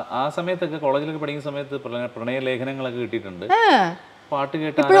 ആ സമയത്തൊക്കെ കോളേജിലൊക്കെ പഠിക്കുന്ന സമയത്ത് പ്രണയ ലേഖനങ്ങളൊക്കെ കിട്ടിയിട്ടുണ്ട്. പാട്ട്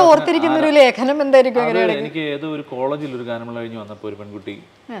കേട്ട് ഓർത്തിരിക്കുന്ന ഒരു ലേഖനം എന്തായിരിക്കും? എനിക്ക് ഏതോ ഒരു കോളേജിൽ ഒരു ഗാനമേള കഴിഞ്ഞ് വന്നപ്പോൾ ഒരു പെൺകുട്ടി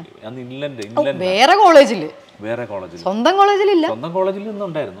അന്ന് ഇംഗ്ലണ്ട് വേറെ കോളേജിൽ സ്വന്തം കോളേജിൽ നിന്നും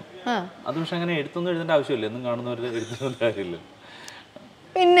ഉണ്ടായിരുന്നു. അത് പക്ഷെ അങ്ങനെ എടുത്തൊന്നും എഴുതേണ്ട ആവശ്യമില്ല, എന്നും കാണുന്നവരുടെ എഴുതേണ്ട കാര്യമില്ല.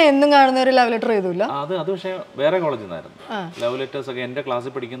 പിന്നെ എന്നും കാണുന്ന ഒരു ലവ് ലെറ്റർ എഴുതൂല. അത് പക്ഷേ വേറെ കോളേജിൽ നിന്നായിരുന്നു. ലവ് ലെറ്റേഴ്സ് ഒക്കെ എന്റെ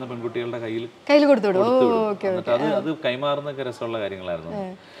ക്ലാസ്സിൽ പഠിക്കുന്ന പെൺകുട്ടികളുടെ കയ്യിൽ കൊടുത്തുവിടും. അത് കൈമാറുന്നൊക്കെ രസമുള്ള കാര്യങ്ങളായിരുന്നു.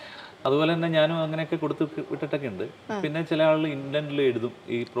 അതുപോലെ തന്നെ ഞാനും അങ്ങനെയൊക്കെ കൊടുത്ത് വിട്ടിട്ടൊക്കെ ഉണ്ട്. പിന്നെ ചില ആളുകൾ ഇംഗ്ലണ്ടിൽ എഴുതും.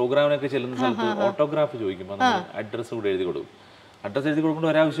 ഈ പ്രോഗ്രാമിനൊക്കെ ചെല്ലുന്ന സ്ഥലത്ത് ഓട്ടോഗ്രാഫ് ചോദിക്കുമ്പോൾ നമ്മൾ അഡ്രസ്സ് കൂടെ എഴുതി കൊടുക്കും. അഡ്രസ്സ് എഴുതി കൊടുക്കേണ്ട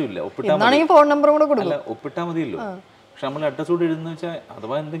ഒരാവശ്യമില്ല, ഒപ്പിട്ടാൽ മതിയല്ലോ. പക്ഷെ നമ്മൾ അഡ്രസ് കൂടെ എഴുതുന്ന വെച്ചാൽ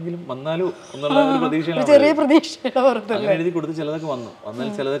അഥവാ എന്തെങ്കിലും വന്നാലോ എന്നുള്ള ഒരു പ്രതീക്ഷയാണ് എഴുതി കൊടുത്ത്. ചിലതൊക്കെ വന്നാൽ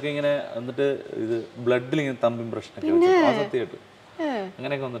ചിലതൊക്കെ ഇങ്ങനെ എന്നിട്ട് ഇത് ബ്ലഡിൽ ഇങ്ങനെ തമ്പ് ഇംപ്രഷനൊക്കെ സത്യമായിട്ട്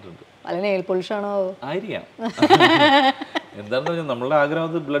അങ്ങനെയൊക്കെ വന്നിട്ടുണ്ട്. ആയിരിക്കാം. എന്താണെന്ന് വെച്ചാൽ നമ്മളുടെ ആഗ്രഹം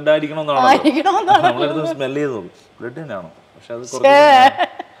അത് ബ്ലഡ് ആയിരിക്കണമെന്നാണോ? നമ്മളെടുത്ത് സ്മെല് ചെയ്ത് നോക്കും, ബ്ലഡ് തന്നെയാണോ? പക്ഷെ അത് കുറച്ച്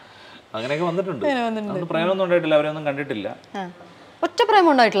അങ്ങനെയൊക്കെ വന്നിട്ടുണ്ട്. അന്ന് പ്രേമൊന്നും ഉണ്ടായിട്ടില്ല, അവരൊന്നും കണ്ടിട്ടില്ല. ഒറ്റ പ്രേമം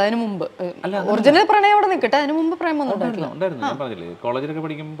ഉണ്ടായിട്ടില്ല അതിന് മുമ്പ്? ഒറിജിനൽ പ്രണയം അവിടെ നിൽക്കട്ടെ, അതിന് മുമ്പ് പ്രേമം ഉണ്ടായിരുന്നു. ഞാൻ പറഞ്ഞില്ലേ, കോളേജിലൊക്കെ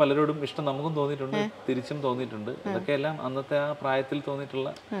പഠിക്കുമ്പോൾ പലരോടും ഇഷ്ടം നമുക്കും തോന്നിയിട്ടുണ്ട്, തിരിച്ചും തോന്നിയിട്ടുണ്ട്. ഇതൊക്കെ എല്ലാം അന്നത്തെ ആ പ്രായത്തിൽ തോന്നിയിട്ടുള്ള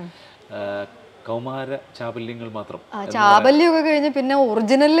കൗമാര ചാബല്യങ്ങൾ മാത്രം. ചാബല്യമൊക്കെ കഴിഞ്ഞ് പിന്നെ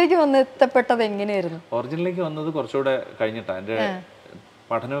ഒറിജിനലിലേക്ക് വന്നെത്തപ്പെട്ടത് എങ്ങനെയായിരുന്നു? ഒറിജിനലിലേക്ക് വന്നത് കുറച്ചുകൂടെ കഴിഞ്ഞിട്ടാ, എൻ്റെ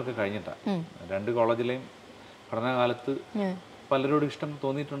പഠനമൊക്കെ കഴിഞ്ഞിട്ടാ. രണ്ട് കോളേജിലെയും പഠനകാലത്ത് പലരോടും ഇഷ്ടം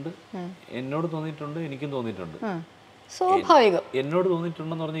തോന്നിയിട്ടുണ്ട്, എന്നോട് തോന്നിയിട്ടുണ്ട്, എനിക്കും തോന്നിയിട്ടുണ്ട്. സ്വാഭാവികം. എന്നോട്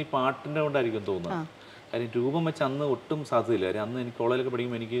തോന്നിയിട്ടുണ്ടെന്ന് പറഞ്ഞാൽ ഈ പാട്ടിന്റെ കൊണ്ടായിരിക്കും തോന്നുന്നത്. കാര്യം രൂപം വെച്ച് അന്ന് ഒട്ടും സാധ്യതയില്ല. കാര്യം അന്ന് എനിക്ക് കോളേജിലൊക്കെ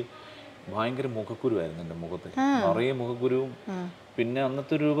പഠിക്കുമ്പോൾ എനിക്ക് ഭയങ്കര മുഖക്കുരുവായിരുന്നു എൻ്റെ മുഖത്ത്, നിറയെ മുഖക്കുരുവും. പിന്നെ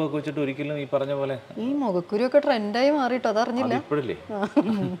അന്നത്തെ രൂപമൊക്കെ വെച്ചിട്ട് ഒരിക്കലും ഈ പറഞ്ഞ പോലെ ഈ മുഖക്കുരുവൊക്കെ ട്രെൻഡായി മാറിയിട്ടോ? അതറിഞ്ഞില്ല. ഇപ്പോഴല്ലേ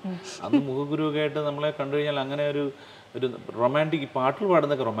അന്ന് മുഖക്കുരുവൊക്കെ ആയിട്ട് നമ്മളെ കണ്ടു കഴിഞ്ഞാൽ അങ്ങനെ ഒരു റൊമാൻറ്റിക്, പാട്ടിൽ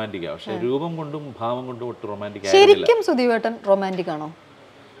പാടുന്നൊക്കെ റൊമാൻറ്റിക്കാണ്, പക്ഷെ രൂപം കൊണ്ടും ഭാവം കൊണ്ടും ഒട്ടും റൊമാൻറ്റിക് ആയിരുന്നില്ല. ശരിക്കും സുധീപേട്ടൻ റൊമാൻറ്റിക് ആണോ?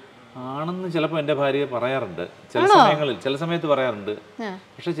 ആണെന്ന് ചിലപ്പോൾ എൻ്റെ ഭാര്യ പറയാറുണ്ട്, ചില സമയത്ത് പറയാറുണ്ട്.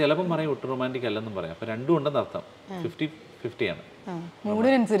 പക്ഷെ ചിലപ്പം പറയും ഒട്ടും റൊമാൻറ്റിക് അല്ലെന്നും പറയാം. അപ്പൊ രണ്ടും ഉണ്ടെന്ന് അർത്ഥം. 50-50 ആണ്.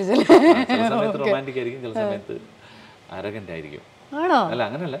 ചില സമയത്ത് റൊമാൻറ്റിക് ആയിരിക്കും, ചില സമയത്ത് അരഗന്റ് ആയിരിക്കും. അല്ല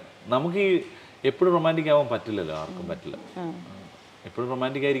അങ്ങനെയല്ല, നമുക്ക് ഈ എപ്പോഴും റൊമാൻറ്റിക് ആവാൻ പറ്റില്ലല്ലോ, ആർക്കും പറ്റില്ല. എപ്പോഴും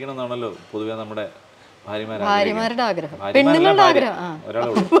റൊമാൻറ്റിക് ആയിരിക്കണം എന്നാണല്ലോ പൊതുവെ നമ്മുടെ ഭാര്യമാരുടെ ആഗ്രഹം, പെണ്ണുങ്ങളുടെ ആഗ്രഹം.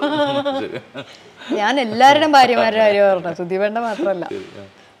 ഞാൻ എല്ലാവരുടെയും ഭാര്യമാരുടെ കാര്യം പറഞ്ഞു, സുദീപേണ്ട മാത്രമല്ല.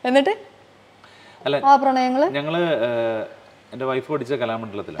 എന്നിട്ട് ആ പ്രണയങ്ങള് ഞങ്ങള് എൻ്റെ വൈഫ് പഠിച്ച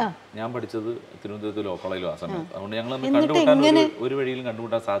കലാമണ്ഡലത്തിലാണ്, ഞാൻ പഠിച്ചത് തിരുവനന്തപുരത്ത് ലോ കോളേജിലും ആ സമയത്ത്. അതുകൊണ്ട് ഞങ്ങൾ കണ്ടുമുട്ടാൻ ഒരു വഴിയിലും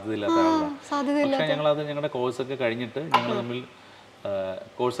കണ്ടുമുട്ടാൻ സാധ്യതയില്ലാത്ത ആളാണ്. പക്ഷേ ഞങ്ങളത് ഞങ്ങളുടെ കോഴ്സൊക്കെ കഴിഞ്ഞിട്ട്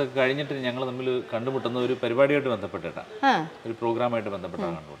ഞങ്ങൾ തമ്മിൽ കണ്ടുമുട്ടുന്ന ഒരു പരിപാടിയായിട്ട് ബന്ധപ്പെട്ടിട്ടാണ്, ഒരു പ്രോഗ്രാമായിട്ട്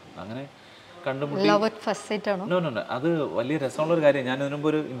ബന്ധപ്പെട്ടാണ് കണ്ടുമുട്ടുന്നത്. അങ്ങനെ കണ്ടുമുട്ടി. അത് വലിയ രസമുള്ള ഒരു കാര്യം. ഞാൻ ഇതിനു മുമ്പ്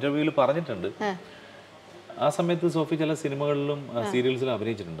ഒരു ഇന്റർവ്യൂവിൽ പറഞ്ഞിട്ടുണ്ട്. ആ സമയത്ത് സോഫി ചില സിനിമകളിലും സീരിയൽസിലും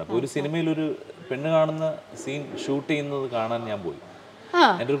അഭിനയിച്ചിട്ടുണ്ട്. അപ്പോൾ ഒരു സിനിമയിൽ ഒരു പെണ്ണ് കാണുന്ന സീൻ ഷൂട്ട് ചെയ്യുന്നത് കാണാൻ ഞാൻ പോയി,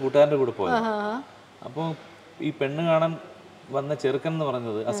 എൻ്റെ ഒരു കൂട്ടുകാരൻ്റെ കൂടെ പോയി. അപ്പോൾ ഈ പെണ്ണ് കാണാൻ വന്ന ചെറുക്കൻ എന്ന്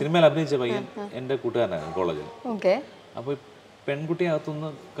പറഞ്ഞത് ആ സിനിമയിൽ അഭിനയിച്ച പയ്യൻ എൻ്റെ കൂട്ടുകാരനായിരുന്നു കോളേജിൽ. അപ്പോൾ പെൺകുട്ടി അകത്തുനിന്ന്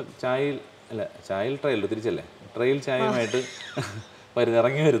ചായയിൽ ട്രയൽ തിരിച്ചല്ലേ, ട്രയൽ ചായയുമായിട്ട്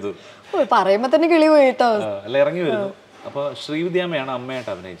ഇറങ്ങി വരുന്നു, പറയുമ്പോ തന്നെ കിളി പോയിട്ടോ അല്ല ഇറങ്ങി വരുന്നു. അപ്പോൾ ശ്രീവിദ്യാമ്മയാണ് അമ്മയായിട്ട്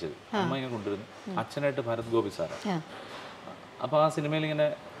അഭിനയിച്ചത്. അമ്മ ഇങ്ങനെ കൊണ്ടുവരുന്നു, അച്ഛനായിട്ട് ഭരത് ഗോപി സാറ്. അപ്പോൾ ആ സിനിമയിൽ ഇങ്ങനെ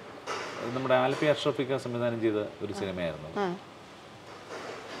നമ്മുടെ ആലപ്പി അഷ്റഫിക്ക സംവിധാനം ചെയ്ത ഒരു സിനിമയായിരുന്നു.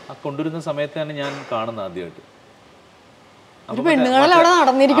 ആ കൊണ്ടുവരുന്ന സമയത്താണ് ഞാൻ കാണുന്നത് ആദ്യമായിട്ട്.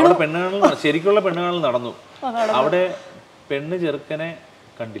 പെണ്ണുകാണൽ ശരിക്കുള്ള പെണ്ണുകാണൽ നടന്നു. അവിടെ പെണ്ണ് ചെറുക്കനെ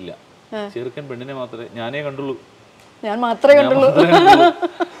കണ്ടില്ല, ചെറുക്കൻ പെണ്ണിനെ മാത്രമേ ഞാനേ കണ്ടുള്ളൂ.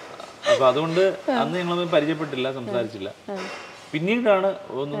 അപ്പൊ അതുകൊണ്ട് അന്ന് ഞങ്ങളൊന്നും പരിചയപ്പെട്ടില്ല, സംസാരിച്ചില്ല. പിന്നീടാണ്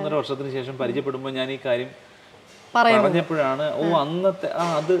 1.5 വർഷത്തിന് ശേഷം പരിചയപ്പെടുമ്പോൾ ഞാൻ ഈ കാര്യം പറഞ്ഞപ്പോഴാണ് അന്നത്തെ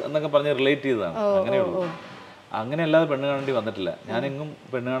അത് എന്നൊക്കെ പറഞ്ഞ് റിലേറ്റ് ചെയ്തതാണ്. അങ്ങനെയുള്ളൂ. അങ്ങനെ അല്ലാതെ പെണ്ണ് കാണേണ്ടി വന്നിട്ടില്ല. ഞാനെങ്ങും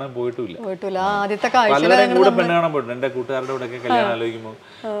പെണ്ണ് കാണാൻ പോയിട്ടുമില്ല. പലരുടെയും കൂടെ പെണ്ണ് കാണാൻ പോയിട്ടുണ്ട്. എൻ്റെ കൂട്ടുകാരുടെ കൂടെ ഒക്കെ കല്യാണം ആലോചിക്കുമ്പോൾ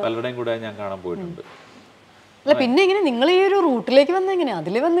പലരുടെയും കൂടെ ഞാൻ കാണാൻ പോയിട്ടുണ്ട്. അല്ല പിന്നെ എങ്ങനെ നിങ്ങൾ ഈ ഒരു റൂട്ടിലേക്ക് വന്ന എങ്ങനെ?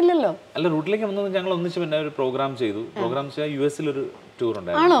 അതിൽ വന്നില്ലല്ലോ. അല്ല റൂട്ടിലേക്ക് വന്നത് ഞങ്ങൾ ഒന്നിച്ച് പിന്നെ ഒരു പ്രോഗ്രാം ചെയ്തു. പ്രോഗ്രാം ചെയ്യാൻ US ഒരു ടൂർ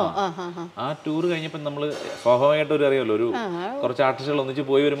ഉണ്ടായിരുന്നു. ആ ടൂർ കഴിഞ്ഞപ്പോൾ നമ്മൾ സ്വാഭാവികമായിട്ട് ഒരു അറിയാമല്ലോ, ഒരു കുറച്ച് ആർട്ടിസ്റ്റുകൾ ഒന്നിച്ച്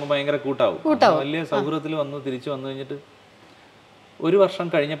പോയി വരുമ്പോൾ ഭയങ്കര കൂട്ടാവും. വലിയ സൗഹൃദത്തിൽ തിരിച്ചു വന്നു കഴിഞ്ഞിട്ട് 1 വർഷം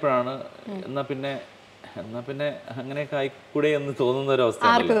കഴിഞ്ഞപ്പോഴാണ് എന്നാ പിന്നെ അങ്ങനെയൊക്കെ ആയിക്കൂടെ എന്ന് തോന്നുന്ന ഒരു അവസ്ഥ.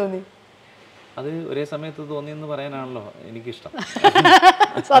 അത് ഒരേ സമയത്ത് തോന്നിയെന്ന് പറയാനാണല്ലോ എനിക്കിഷ്ടം.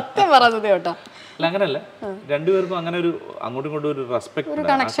 സത്യം പറഞ്ഞത് കേട്ടോ. അല്ല അങ്ങനെയല്ല, രണ്ടുപേർക്കും അങ്ങനെ ഒരു അങ്ങോട്ടും ഇങ്ങോട്ടും ഒരു റെസ്പെക്ട്.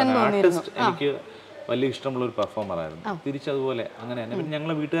 ആർട്ടിസ്റ്റ് എനിക്ക് വലിയ ഇഷ്ടമുള്ള ഒരു പെർഫോമർ ആയിരുന്നു. തിരിച്ചതുപോലെ അങ്ങനെ തന്നെ. പിന്നെ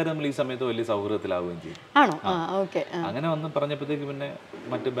ഞങ്ങളെ വീട്ടുകാർ തമ്മിൽ ഈ സമയത്ത് വലിയ സൗഹൃദത്തിലാവുകയും ചെയ്യും. അങ്ങനെ വന്ന് പറഞ്ഞപ്പോഴത്തേക്ക് പിന്നെ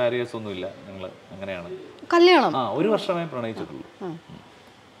മറ്റ് ബാരിയേഴ്സ് ഒന്നുമില്ല. ഞങ്ങൾ അങ്ങനെയാണ് കല്യാണം 1 വർഷമായി പ്രണയിച്ചിട്ടുള്ളൂ.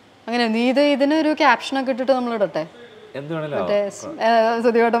 അങ്ങനെ നീ ഇതിനൊരു ക്യാപ്ഷനൊക്കെ ഇട്ടിട്ട് നമ്മൾ ഇടട്ടെ? എന്ത് വേണേലും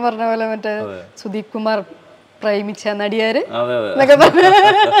സുദീപേട്ടൻ പറഞ്ഞ പോലെ മറ്റേ സുദീപ് കുമാർ പ്രേമിച്ച നടിയാര്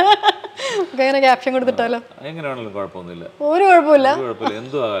അങ്ങനെ ക്യാപ്ഷൻ കൊടുത്തിട്ടാലോ? എങ്ങനെ വേണേലും കുഴപ്പമൊന്നുമില്ല, ഒരു കുഴപ്പമില്ല.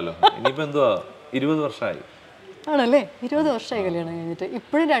 എന്തു ആകാലോ. ഇനിയിപ്പോ എന്തുവാ 20 വർഷമായി ആണല്ലേ? 20 വർഷമായി കല്യാണം കഴിഞ്ഞിട്ട്.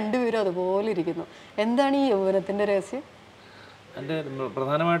 ഇപ്പോഴും രണ്ടുപേരും അതുപോലെ ഇരിക്കുന്നു. എന്താണ് ഈ യൗവനത്തിന്റെ രഹസ്യം? എൻ്റെ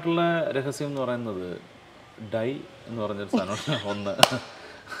പ്രധാനമായിട്ടുള്ള രഹസ്യം എന്ന് പറയുന്നത് ഡൈ എന്ന് പറഞ്ഞൊരു സാധനമാണ്. ഒന്ന്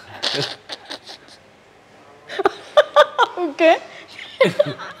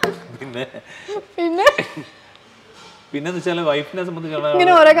പിന്നെന്ന് വെച്ചാല് വൈഫിനെ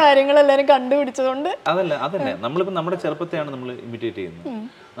സംബന്ധിച്ചിടത്തോളം ഓരോ കാര്യങ്ങൾ എല്ലാവരും കണ്ടുപിടിച്ചതുകൊണ്ട് അതന്നെ നമ്മളിപ്പോ നമ്മുടെ ചെറുപ്പത്തെയാണ് നമ്മൾ ഇമിറ്റേറ്റ് ചെയ്യുന്നത്.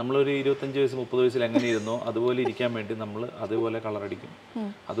 നമ്മളൊരു 25 വയസ്സ് 30 വയസ്സിൽ എങ്ങനെ ഇരുന്നോ അതുപോലെ ഇരിക്കാൻ വേണ്ടി നമ്മൾ അതുപോലെ കളറടിക്കും,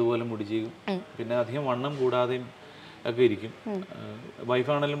 അതുപോലെ മുടി ചെയ്യും. പിന്നെ അധികം വണ്ണം കൂടാതെയും ഒക്കെ ഇരിക്കും.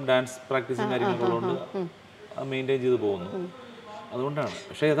 വൈഫാണെങ്കിലും ഡാൻസ് പ്രാക്ടീസും കാര്യങ്ങളൊക്കെ ഉള്ളതുകൊണ്ട് മെയിൻറ്റെയിൻ ചെയ്ത് പോകുന്നു. അതുകൊണ്ടാണ്.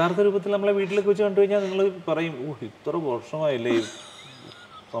 പക്ഷെ യഥാർത്ഥ രൂപത്തിൽ നമ്മളെ വീട്ടിലേക്ക് വെച്ച് കണ്ടു കഴിഞ്ഞാൽ നിങ്ങൾ പറയും, ഇത്ര വർഷമായില്ലേ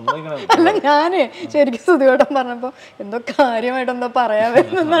സമ്മതിക്കണം. അല്ല ഞാനേ ശരിക്കും സുധിയോട്ടം പറഞ്ഞപ്പോ എന്തോ കാര്യമായിട്ട് എന്തോ പറയാൻ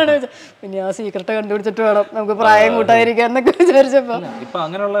വരുന്നതാണ്. പിന്നെ ആ സീക്രട്ട് കണ്ടുപിടിച്ചിട്ട് വേണം നമുക്ക് പ്രായം കൂട്ടാതിരിക്കാൻ എന്നൊക്കെ വിചാരിച്ചപ്പോ. ഇപ്പൊ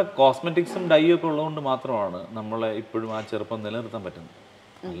അങ്ങനെയുള്ള കോസ്മെറ്റിക്സും ഡൈയും ഒക്കെ ഉള്ളതുകൊണ്ട് മാത്രമാണ് നമ്മളെ ഇപ്പോഴും ആ ചെറുപ്പം നിലനിർത്താൻ പറ്റുന്നത്.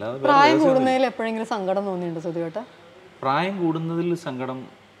 അല്ലാതെ പ്രായം കൂടുന്നതിൽ എപ്പോഴെങ്കിലും സങ്കടം തോന്നിയിട്ടുണ്ടോ സുധിയോട്ട? പ്രായം കൂടുന്നതിൽ സങ്കടം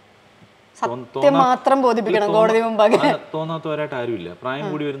മാത്രം ബോധിപ്പിക്കണം കോടതി മുമ്പാകെ തോന്നാത്തവരായിട്ട് ആരുമില്ല. പ്രായം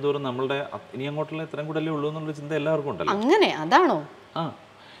കൂടി വരുന്നതോറും നമ്മളുടെ ഇനി അങ്ങോട്ടുള്ള ഇത്രയും കൂടെ അല്ലേ ഉള്ളൂ എന്നുള്ള ചിന്ത എല്ലാവർക്കും ഉണ്ടല്ലോ. അങ്ങനെ അതാണോ?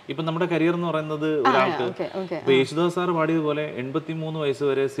 ഇപ്പൊ നമ്മുടെ കരിയർ എന്ന് പറയുന്നത് ഒരാൾക്ക് ഇപ്പൊ യേശുദാസ് സാർ പാടിയതുപോലെ 83 വയസ്സ്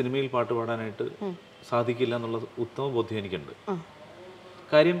വരെ സിനിമയിൽ പാട്ട് പാടാനായിട്ട് സാധിക്കില്ല എന്നുള്ള ഉത്തമ ബോധ്യം എനിക്കുണ്ട്.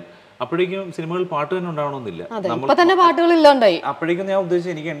 കാര്യം അപ്പോഴേക്കും സിനിമകളിൽ പാട്ട് തന്നെ ഉണ്ടാവണമെന്നില്ല. അപ്പോഴേക്കും ഞാൻ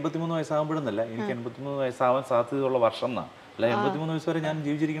ഉദ്ദേശിച്ചത് എനിക്ക് 83 വയസ്സാകുമ്പോഴെന്നല്ല, എനിക്ക് 83 വയസ്സാവാൻ സാധ്യതയുള്ള വർഷം എന്നാ. അല്ല 83 വയസ്സ് വരെ ഞാൻ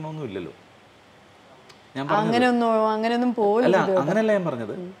ജീവിച്ചിരിക്കണമെന്നും ഇല്ലല്ലോ. ഞാൻ അങ്ങനെയല്ല ഞാൻ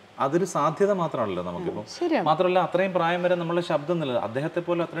പറഞ്ഞത്. അതൊരു സാധ്യത മാത്രമാണല്ലോ നമുക്കിപ്പം. മാത്രമല്ല അത്രയും പ്രായം വരെ നമ്മളെ ശബ്ദം അദ്ദേഹത്തെ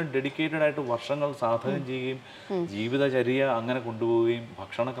പോലെ അത്രയും ഡെഡിക്കേറ്റഡ് ആയിട്ട് വർഷങ്ങൾ സാധകം ചെയ്യുകയും ജീവിതചര്യ അങ്ങനെ കൊണ്ടുപോവുകയും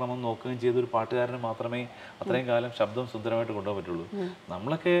ഭക്ഷണക്രമം നോക്കുകയും ചെയ്ത ഒരു പാട്ടുകാരന് മാത്രമേ അത്രയും കാലം ശബ്ദം സുന്ദരമായിട്ട് കൊണ്ടുപോകാൻ പറ്റുള്ളൂ.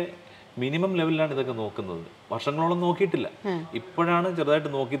 നമ്മളൊക്കെ മിനിമം ലെവലിലാണ് ഇതൊക്കെ നോക്കുന്നത്. വർഷങ്ങളോളം നോക്കിയിട്ടില്ല, ഇപ്പോഴാണ് ചെറുതായിട്ട്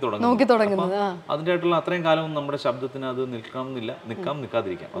നോക്കി തുടങ്ങുന്നത്. അതിൻ്റെ ആയിട്ടുള്ള അത്രയും കാലം നമ്മുടെ ശബ്ദത്തിന് അത്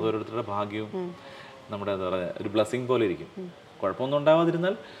നിൽക്കാതിരിക്കാം. അത് ഓരോരുത്തരുടെ ഭാഗ്യവും നമ്മുടെ എന്താ പറയുക ഒരു ബ്ലെസ്സിങ് പോലെ ഇരിക്കും. കുഴപ്പമൊന്നും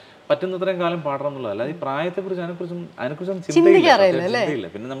ഉണ്ടാവാതിരുന്നാൽ പറ്റുന്നത്രയും കാലം പാടണം എന്നുള്ളത്. അല്ലാതെ ഈ പ്രായത്തെക്കുറിച്ച് അതിനെക്കുറിച്ചൊന്നും ചിന്തയില്ല.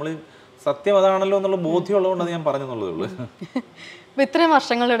 പിന്നെ നമ്മൾ സത്യം അതാണല്ലോ എന്നുള്ള ബോധ്യമുള്ളതുകൊണ്ട് അത് ഞാൻ പറഞ്ഞെന്നുള്ളതേ ഉള്ളൂ. ഇപ്പം ഇത്രയും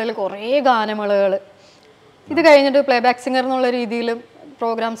വർഷങ്ങളുടെ ഇടയിൽ കുറേ ഗാനമേളകൾ ഇത് കഴിഞ്ഞിട്ട് പ്ലേബാക്ക് സിംഗർ എന്നുള്ള രീതിയിലും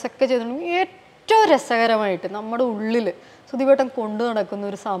പ്രോഗ്രാംസ് ഒക്കെ ചെയ്തിട്ടുണ്ട്. ഏറ്റവും രസകരമായിട്ട് നമ്മുടെ ഉള്ളിൽ സുധീപേട്ടൻ കൊണ്ടു നടക്കുന്ന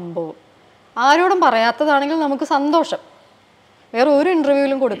ഒരു സംഭവം, ആരോടും പറയാത്തതാണെങ്കിൽ നമുക്ക് സന്തോഷം, വേറെ ഒരു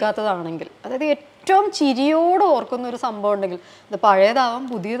ഇൻ്റർവ്യൂവിലും കൊടുക്കാത്തതാണെങ്കിൽ, അതായത് ഏറ്റവും ചിരിയോട് ഓർക്കുന്ന ഒരു സംഭവം ഉണ്ടെങ്കിൽ അത് പഴയതാവാം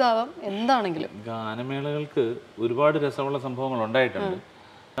പുതിയതാവാം എന്താണെങ്കിലും. ഗാനമേളകൾക്ക് ഒരുപാട് രസമുള്ള സംഭവങ്ങൾ ഉണ്ടായിട്ടുണ്ട്.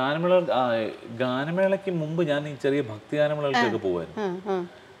 ഗാനമേളയ്ക്ക് മുമ്പ് ഞാൻ ഈ ചെറിയ ഭക്തിഗാനമേളകൾക്കൊക്കെ പോകുമായിരുന്നു.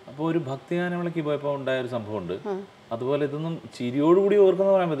 അപ്പോൾ ഒരു ഭക്തിഗാനമേളയ്ക്ക് പോയപ്പോൾ ഉണ്ടായ ഒരു സംഭവമുണ്ട്. അതുപോലെ ഇതൊന്നും ചിരിയോടുകൂടി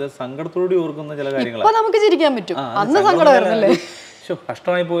ഓർക്കുന്ന പറയാൻ പറ്റില്ല, സങ്കടത്തോടുകൂടി ഓർക്കുന്ന ചില കാര്യങ്ങളാണ്. നമുക്ക് ചിരിക്കാൻ പറ്റും,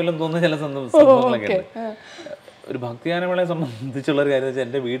 കഷ്ടമായി പോയില്ലെന്ന് തോന്നുന്ന ചില സംഭവങ്ങളൊക്കെ ഉണ്ട്. ഒരു ഭക്തിഗാനമേളയെ സംബന്ധിച്ചുള്ള ഒരു കാര്യം വെച്ചാൽ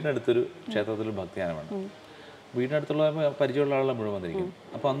എൻ്റെ വീടിനടുത്തൊരു ക്ഷേത്രത്തിലൊരു ഭക്തിഗാനമാണ്. വീടിനടുത്തുള്ള പരിചയമുള്ള ആളെ മുഴുവൻ വന്നിരിക്കും.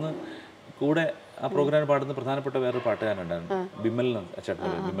 അപ്പോൾ അന്ന് കൂടെ ആ പ്രോഗ്രാം പാടുന്ന പ്രധാനപ്പെട്ട വേറൊരു പാട്ടുകാരനുണ്ടായിരുന്നു, ബിമൽ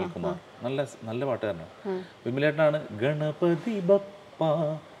കുമാർ. നല്ല പാട്ടുകാരനാണ്. ബിമലേട്ടനാണ് ഗണപതി ബപ്പ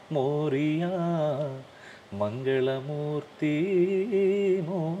മോറിയ മംഗളമൂർത്തി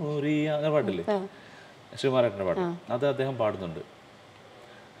മോറിയ അങ്ങനെ പാട്ടില്ലേ, ശ്രീമാരേട്ടൻ്റെ പാട്ട്, അത് അദ്ദേഹം പാടുന്നുണ്ട്.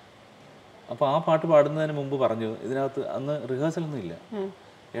 അപ്പോൾ ആ പാട്ട് പാടുന്നതിന് മുമ്പ് പറഞ്ഞു, ഇതിനകത്ത് അന്ന് റിഹേഴ്സൽ ഒന്നും ഇല്ല,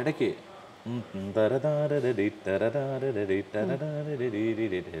 ഇടയ്ക്ക്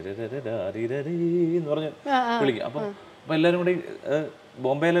എന്ന് പറഞ്ഞ് വിളിക്കും. അപ്പം എല്ലാവരും കൂടി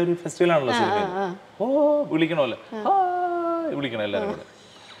ബോംബെയിലെ ഒരു ഫെസ്റ്റിവലാണല്ലോ സിനിമയിൽ, വിളിക്കണമല്ലോ, വിളിക്കണം എല്ലാവരും കൂടെ.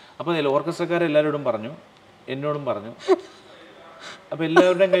 അപ്പോൾ അതിൽ ഓർക്കസ്ട്രക്കാരെല്ലാവരോടും പറഞ്ഞു, എന്നോടും പറഞ്ഞു. അപ്പോൾ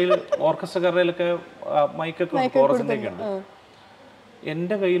എല്ലാവരുടെയും കയ്യിൽ ഓർക്കസ്ട്രക്കാരുടെയിലൊക്കെ മൈക്കൊക്കെ കോറസിൻ്റെ ഒക്കെ ഉണ്ട്.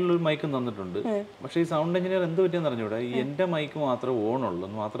 എൻ്റെ കയ്യിലൊരു മൈക്കും തന്നിട്ടുണ്ട്. പക്ഷേ ഈ സൗണ്ട് എഞ്ചിനീയർ എന്ത് പറ്റിയെന്ന് അറിഞ്ഞൂടെ, എൻ്റെ മൈക്ക് മാത്രമേ ഓണുള്ളൂ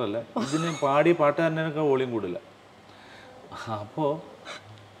എന്ന് മാത്രമല്ല ഇതിന് പാടിയ പാട്ടുകാരനൊക്കെ വോളിയം കൂടില്ല. അപ്പോൾ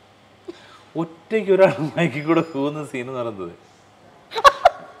ഒറ്റയ്ക്ക് ഒരാൾ മൈക്കിൽ കൂടെ പോകുന്ന സീന് നടന്നത്,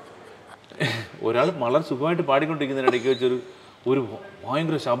 ഒരാൾ വളരെ സുഖമായിട്ട് പാടിക്കൊണ്ടിരിക്കുന്നതിനിടയ്ക്ക് വെച്ചൊരു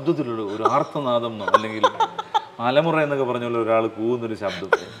ഭയങ്കര ശബ്ദത്തിലുള്ള ഒരു ആർത്തനാദം അല്ലെങ്കിൽ അലമുറ എന്നൊക്കെ പറഞ്ഞുള്ള ഒരാൾ കൂവുന്നൊരു ശബ്ദം.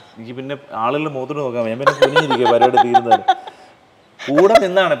 എനിക്ക് പിന്നെ ആളുകളുടെ മുഖത്തോട് നോക്കാൻ ഞാൻ പിന്നെ കുനിഞ്ഞിരിക്കുക പരിപാടി തീരുന്നതാണ്. കൂടെ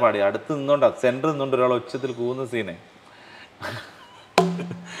നിന്നാണ് പാടി, അടുത്ത് നിന്നോണ്ടാ സെന്റർ നിന്നോണ്ട് ഒരാൾ ഒച്ചത്തിൽ കൂവുന്ന സീനെ.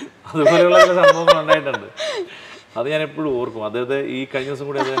 അതുപോലെയുള്ള ചില സംഭവങ്ങൾ ഉണ്ടായിട്ടുണ്ട്. അത് ഞാൻ എപ്പോഴും ഓർക്കും. അദ്ദേഹത്തെ ഈ കഴിഞ്ഞ ദിവസം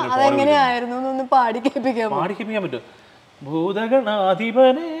കൂടി പാടിക്കേൽപ്പിക്കാൻ പറ്റും.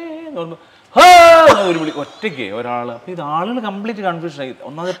 ഭൂതഗണാധിപനെ ഒരു വിളി ഒറ്റയ്ക്ക് ഒരാൾ. അപ്പോൾ ഇത് ആളുകൾ കംപ്ലീറ്റ് കൺഫ്യൂഷൻ ആയി.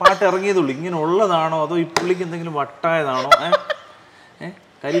 ഒന്നാമത് പാട്ട് ഇറങ്ങിയതുള്ളൂ, ഇങ്ങനെ ഉള്ളതാണോ അതോ ഈ പുള്ളിക്ക് എന്തെങ്കിലും വട്ടായതാണോ,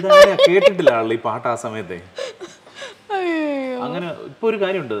 കരിതാര കേട്ടിട്ടില്ല ആളുകൾ ഈ പാട്ട് ആ സമയത്തെ. അങ്ങനെ ഇപ്പൊ ഒരു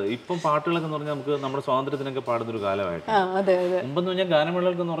കാര്യമുണ്ട്, ഇപ്പം പാട്ടുകളൊക്കെ എന്ന് പറഞ്ഞാൽ നമുക്ക് നമ്മുടെ സ്വാതന്ത്ര്യത്തിനൊക്കെ പാടുന്നൊരു കാലമായിട്ട്. മുമ്പെന്ന് പറഞ്ഞാൽ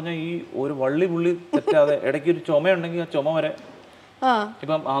ഗാനമേളകൾക്ക് എന്ന് പറഞ്ഞാൽ ഈ ഒരു വള്ളി പുള്ളി തെറ്റാതെ ഇടയ്ക്ക് ഒരു ചുമയുണ്ടെങ്കിൽ ആ ചുമ വരെ,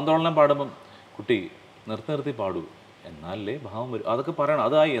 ഇപ്പം ആന്തോളനം പാടുമ്പം കുട്ടി നിർത്തി പാടൂ എന്നാലേ ഭാവം വരും, അതൊക്കെ പറയണം.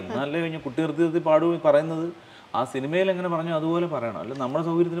 അതായി എന്നാലേ കഴിഞ്ഞ കുട്ടി നിർത്തി പാടൂ പറയുന്നത് ആ സിനിമയിൽ എങ്ങനെ പറഞ്ഞു അതുപോലെ പറയണം. അല്ല നമ്മുടെ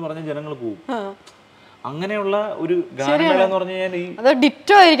സൗകര്യത്തിന് പറഞ്ഞാൽ ജനങ്ങൾ പോവും. അങ്ങനെയുള്ള ഒരു ഗാനമേള എന്ന് പറഞ്ഞു കഴിഞ്ഞാൽ ഈ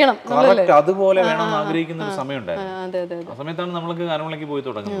കറക്റ്റ് അതുപോലെ വേണമെന്ന് ആഗ്രഹിക്കുന്ന ഒരു സമയം ഉണ്ടായിരുന്നു. ആ സമയത്താണ് നമ്മളൊക്കെ ഗാനമേളയ്ക്ക് പോയി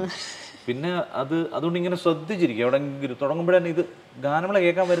തുടങ്ങുന്നത്. പിന്നെ അതുകൊണ്ട് ഇങ്ങനെ ശ്രദ്ധിച്ചിരിക്കും. എവിടെയെങ്കിലും തുടങ്ങുമ്പോഴേ ഇത് ഗാനമേള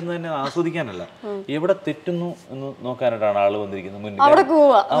കേൾക്കാൻ വരുന്നത് തന്നെ ആസ്വദിക്കാനല്ല, എവിടെ തെറ്റുന്നു എന്ന് നോക്കാനായിട്ടാണ് ആള് വന്നിരിക്കുന്നത് മുന്നിൽ.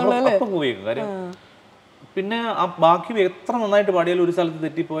 അപ്പം പോയേക്കും കാര്യം. പിന്നെ ആ ബാക്കി എത്ര നന്നായിട്ട് പാടിയാലും ഒരു സ്ഥലത്ത്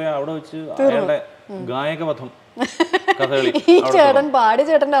തെറ്റിപ്പോയാൽ അവിടെ വെച്ച് അയാളുടെ ഗായകവധം കഥകളി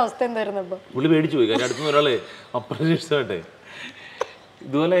ചേട്ടന്റെ അവസ്ഥ എന്തായിരുന്നു? പുള്ളി പേടിച്ചു പോയി. കാര്യം അടുത്തുനിന്ന് ഒരാളെ അപ്രതീക്ഷിതമായിട്ടെ.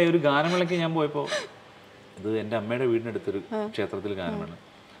 ഇതുപോലെ ഒരു ഗാനമേളയ്ക്ക് ഞാൻ പോയപ്പോൾ, ഇത് എൻ്റെ അമ്മയുടെ വീടിനടുത്തൊരു ക്ഷേത്രത്തിൽ ഗാനമേള.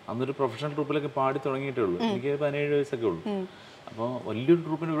 അന്നൊരു പ്രൊഫഷണൽ ട്രൂപ്പിലൊക്കെ പാടി തുടങ്ങിയിട്ടേ ഉള്ളൂ. എനിക്ക് 17 വയസ്സൊക്കെ ഉള്ളൂ. അപ്പോൾ വലിയൊരു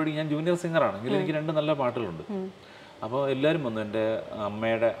ട്രൂപ്പിന് പരിപാടി, ഞാൻ ജൂനിയർ സിംഗറാണ് എങ്കിലും എനിക്ക് 2 നല്ല പാട്ടുകളുണ്ട്. അപ്പോൾ എല്ലാവരും വന്നു. എൻ്റെ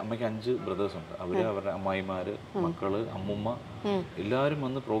അമ്മയ്ക്ക് 5 ബ്രദേഴ്സ് ഉണ്ട്. അവരുടെ അമ്മായിമാര്, മക്കള്, അമ്മുമ്മ എല്ലാവരും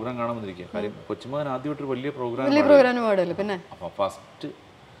വന്ന് പ്രോഗ്രാം കാണാൻ വന്നിരിക്കുക. കാര്യം കൊച്ചുമകൻ ആദ്യമായിട്ടൊരു വലിയ പ്രോഗ്രാം. അപ്പൊ ഫസ്റ്റ്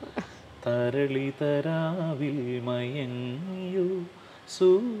തരളിതരാവിൽ മയങ്ങിയോ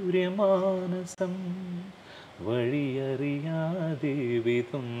സൂര്യമാനസം വഴിയറിയാതെ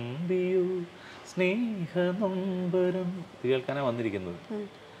വിതുമ്പിയോ സ്നേഹനൊമ്പരം കേൾക്കാനാണ് വന്നിരിക്കുന്നത്.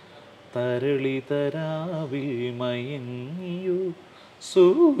 തരളിതരാവിൽ മയങ്ങിയോ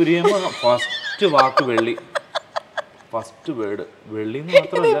സൂര്യമാ ഫസ്റ്റ് വാക്ക് വെള്ളി, ഫസ്റ്റ് വേർഡ് വെള്ളി എന്ന്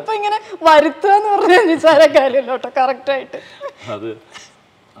മാത്രമല്ല. ഇപ്പൊ ഇങ്ങനെ വരുത്തുക എന്ന് പറഞ്ഞാൽ നിസ്സാര കാര്യമല്ലോ കേട്ടോ, കറക്റ്റ് ആയിട്ട്.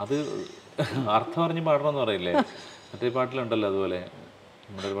 അത് അർത്ഥം അറിഞ്ഞ് പാടണമെന്ന് പറയില്ലേ, മറ്റേ പാട്ടിലുണ്ടല്ലോ അതുപോലെ,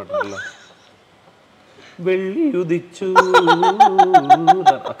 നമ്മുടെ ഒരു പാട്ടുണ്ടല്ലോ, വെള്ളി ഉദിച്ചു,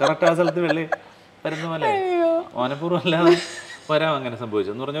 കറക്റ്റ് ആ സ്ഥലത്ത് വെള്ളി വരുന്ന പോലെ. മനഃപൂർവ്വം അല്ലാതെ വരാം അങ്ങനെ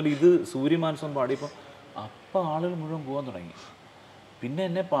സംഭവിച്ചു എന്ന് പറഞ്ഞാൽ. ഇത് സൂര്യമാനസം പാടിയപ്പോൾ അപ്പം ആളുകൾ മുഴുവൻ പോകാൻ തുടങ്ങി. പിന്നെ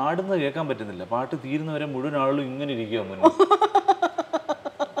എന്നെ പാടുന്നത് കേൾക്കാൻ പറ്റുന്നില്ല, പാട്ട് തീരുന്നവരെ മുഴുവൻ ആളുകളും ഇങ്ങനെ ഇരിക്കുക മുന്നിൽ.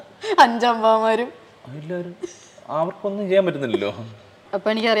 അഞ്ചമ്മമാരും എല്ലാവരും, അവർക്കൊന്നും ചെയ്യാൻ പറ്റുന്നില്ലല്ലോ. അപ്പൊ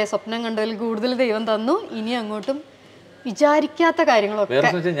എനിക്കറിയാം സ്വപ്നം കണ്ടതിൽ കൂടുതൽ ദൈവം തന്നു, ഇനി അങ്ങോട്ടും വിചാരിക്കാത്ത കാര്യങ്ങളൊക്കെ. വേറെ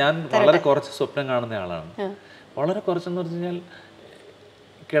വെച്ചാൽ ഞാൻ വളരെ കുറച്ച് സ്വപ്നം കാണുന്ന ആളാണ്. വളരെ കുറച്ചെന്ന് പറഞ്ഞു കഴിഞ്ഞാൽ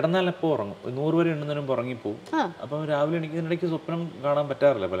കിടന്നാൽ എപ്പോൾ ഉറങ്ങും, 100 വരെ എണ്ണുന്നതിനും ഉറങ്ങിപ്പോവും. അപ്പം രാവിലെ എനിക്കിതിനിടയ്ക്ക് സ്വപ്നം കാണാൻ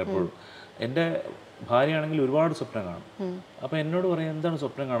പറ്റാറില്ല പലപ്പോഴും. എൻ്റെ ഭാര്യയാണെങ്കിൽ ഒരുപാട് സ്വപ്നം കാണും. അപ്പം എന്നോട് പറയും എന്താണ്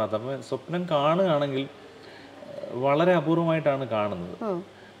സ്വപ്നം കാണാത്തത്. അപ്പം സ്വപ്നം കാണുകയാണെങ്കിൽ വളരെ അപൂർവമായിട്ടാണ് കാണുന്നത്.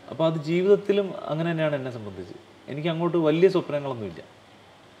 അപ്പോൾ അത് ജീവിതത്തിലും അങ്ങനെ തന്നെയാണ് എന്നെ സംബന്ധിച്ച്. എനിക്ക് അങ്ങോട്ട് വലിയ സ്വപ്നങ്ങളൊന്നുമില്ല,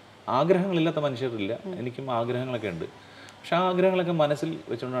 ആഗ്രഹങ്ങളില്ലാത്ത മനുഷ്യരില്ല. എനിക്കും ആഗ്രഹങ്ങളൊക്കെ ഉണ്ട്, പക്ഷെ ആ ആഗ്രഹങ്ങളൊക്കെ മനസ്സിൽ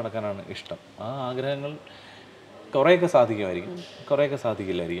വെച്ചുകൊണ്ട് നടക്കാനാണ് ഇഷ്ടം. ആ ആഗ്രഹങ്ങൾ കുറേയൊക്കെ സാധിക്കുമായിരിക്കും, കുറേയൊക്കെ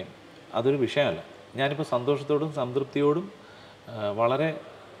സാധിക്കില്ലായിരിക്കും, അതൊരു വിഷയമല്ല. ഞാനിപ്പോൾ സന്തോഷത്തോടും സംതൃപ്തിയോടും വളരെ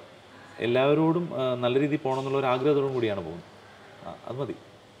എല്ലാവരോടും നല്ല രീതിയിൽ പോകണം എന്നുള്ള ഒരു ആഗ്രഹത്തോടും കൂടിയാണ് പോകുന്നത്. അത് മതി,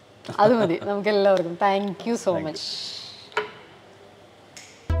 അത് മതി നമുക്ക് എല്ലാവർക്കും. Thank you so much.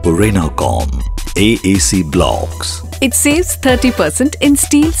 Orenacom AAC Blocks. It saves 30% in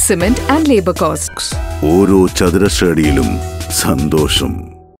steel, cement and labor costs. ഓരോ ചതുരശ്ര അടിയിലും സന്തോഷം.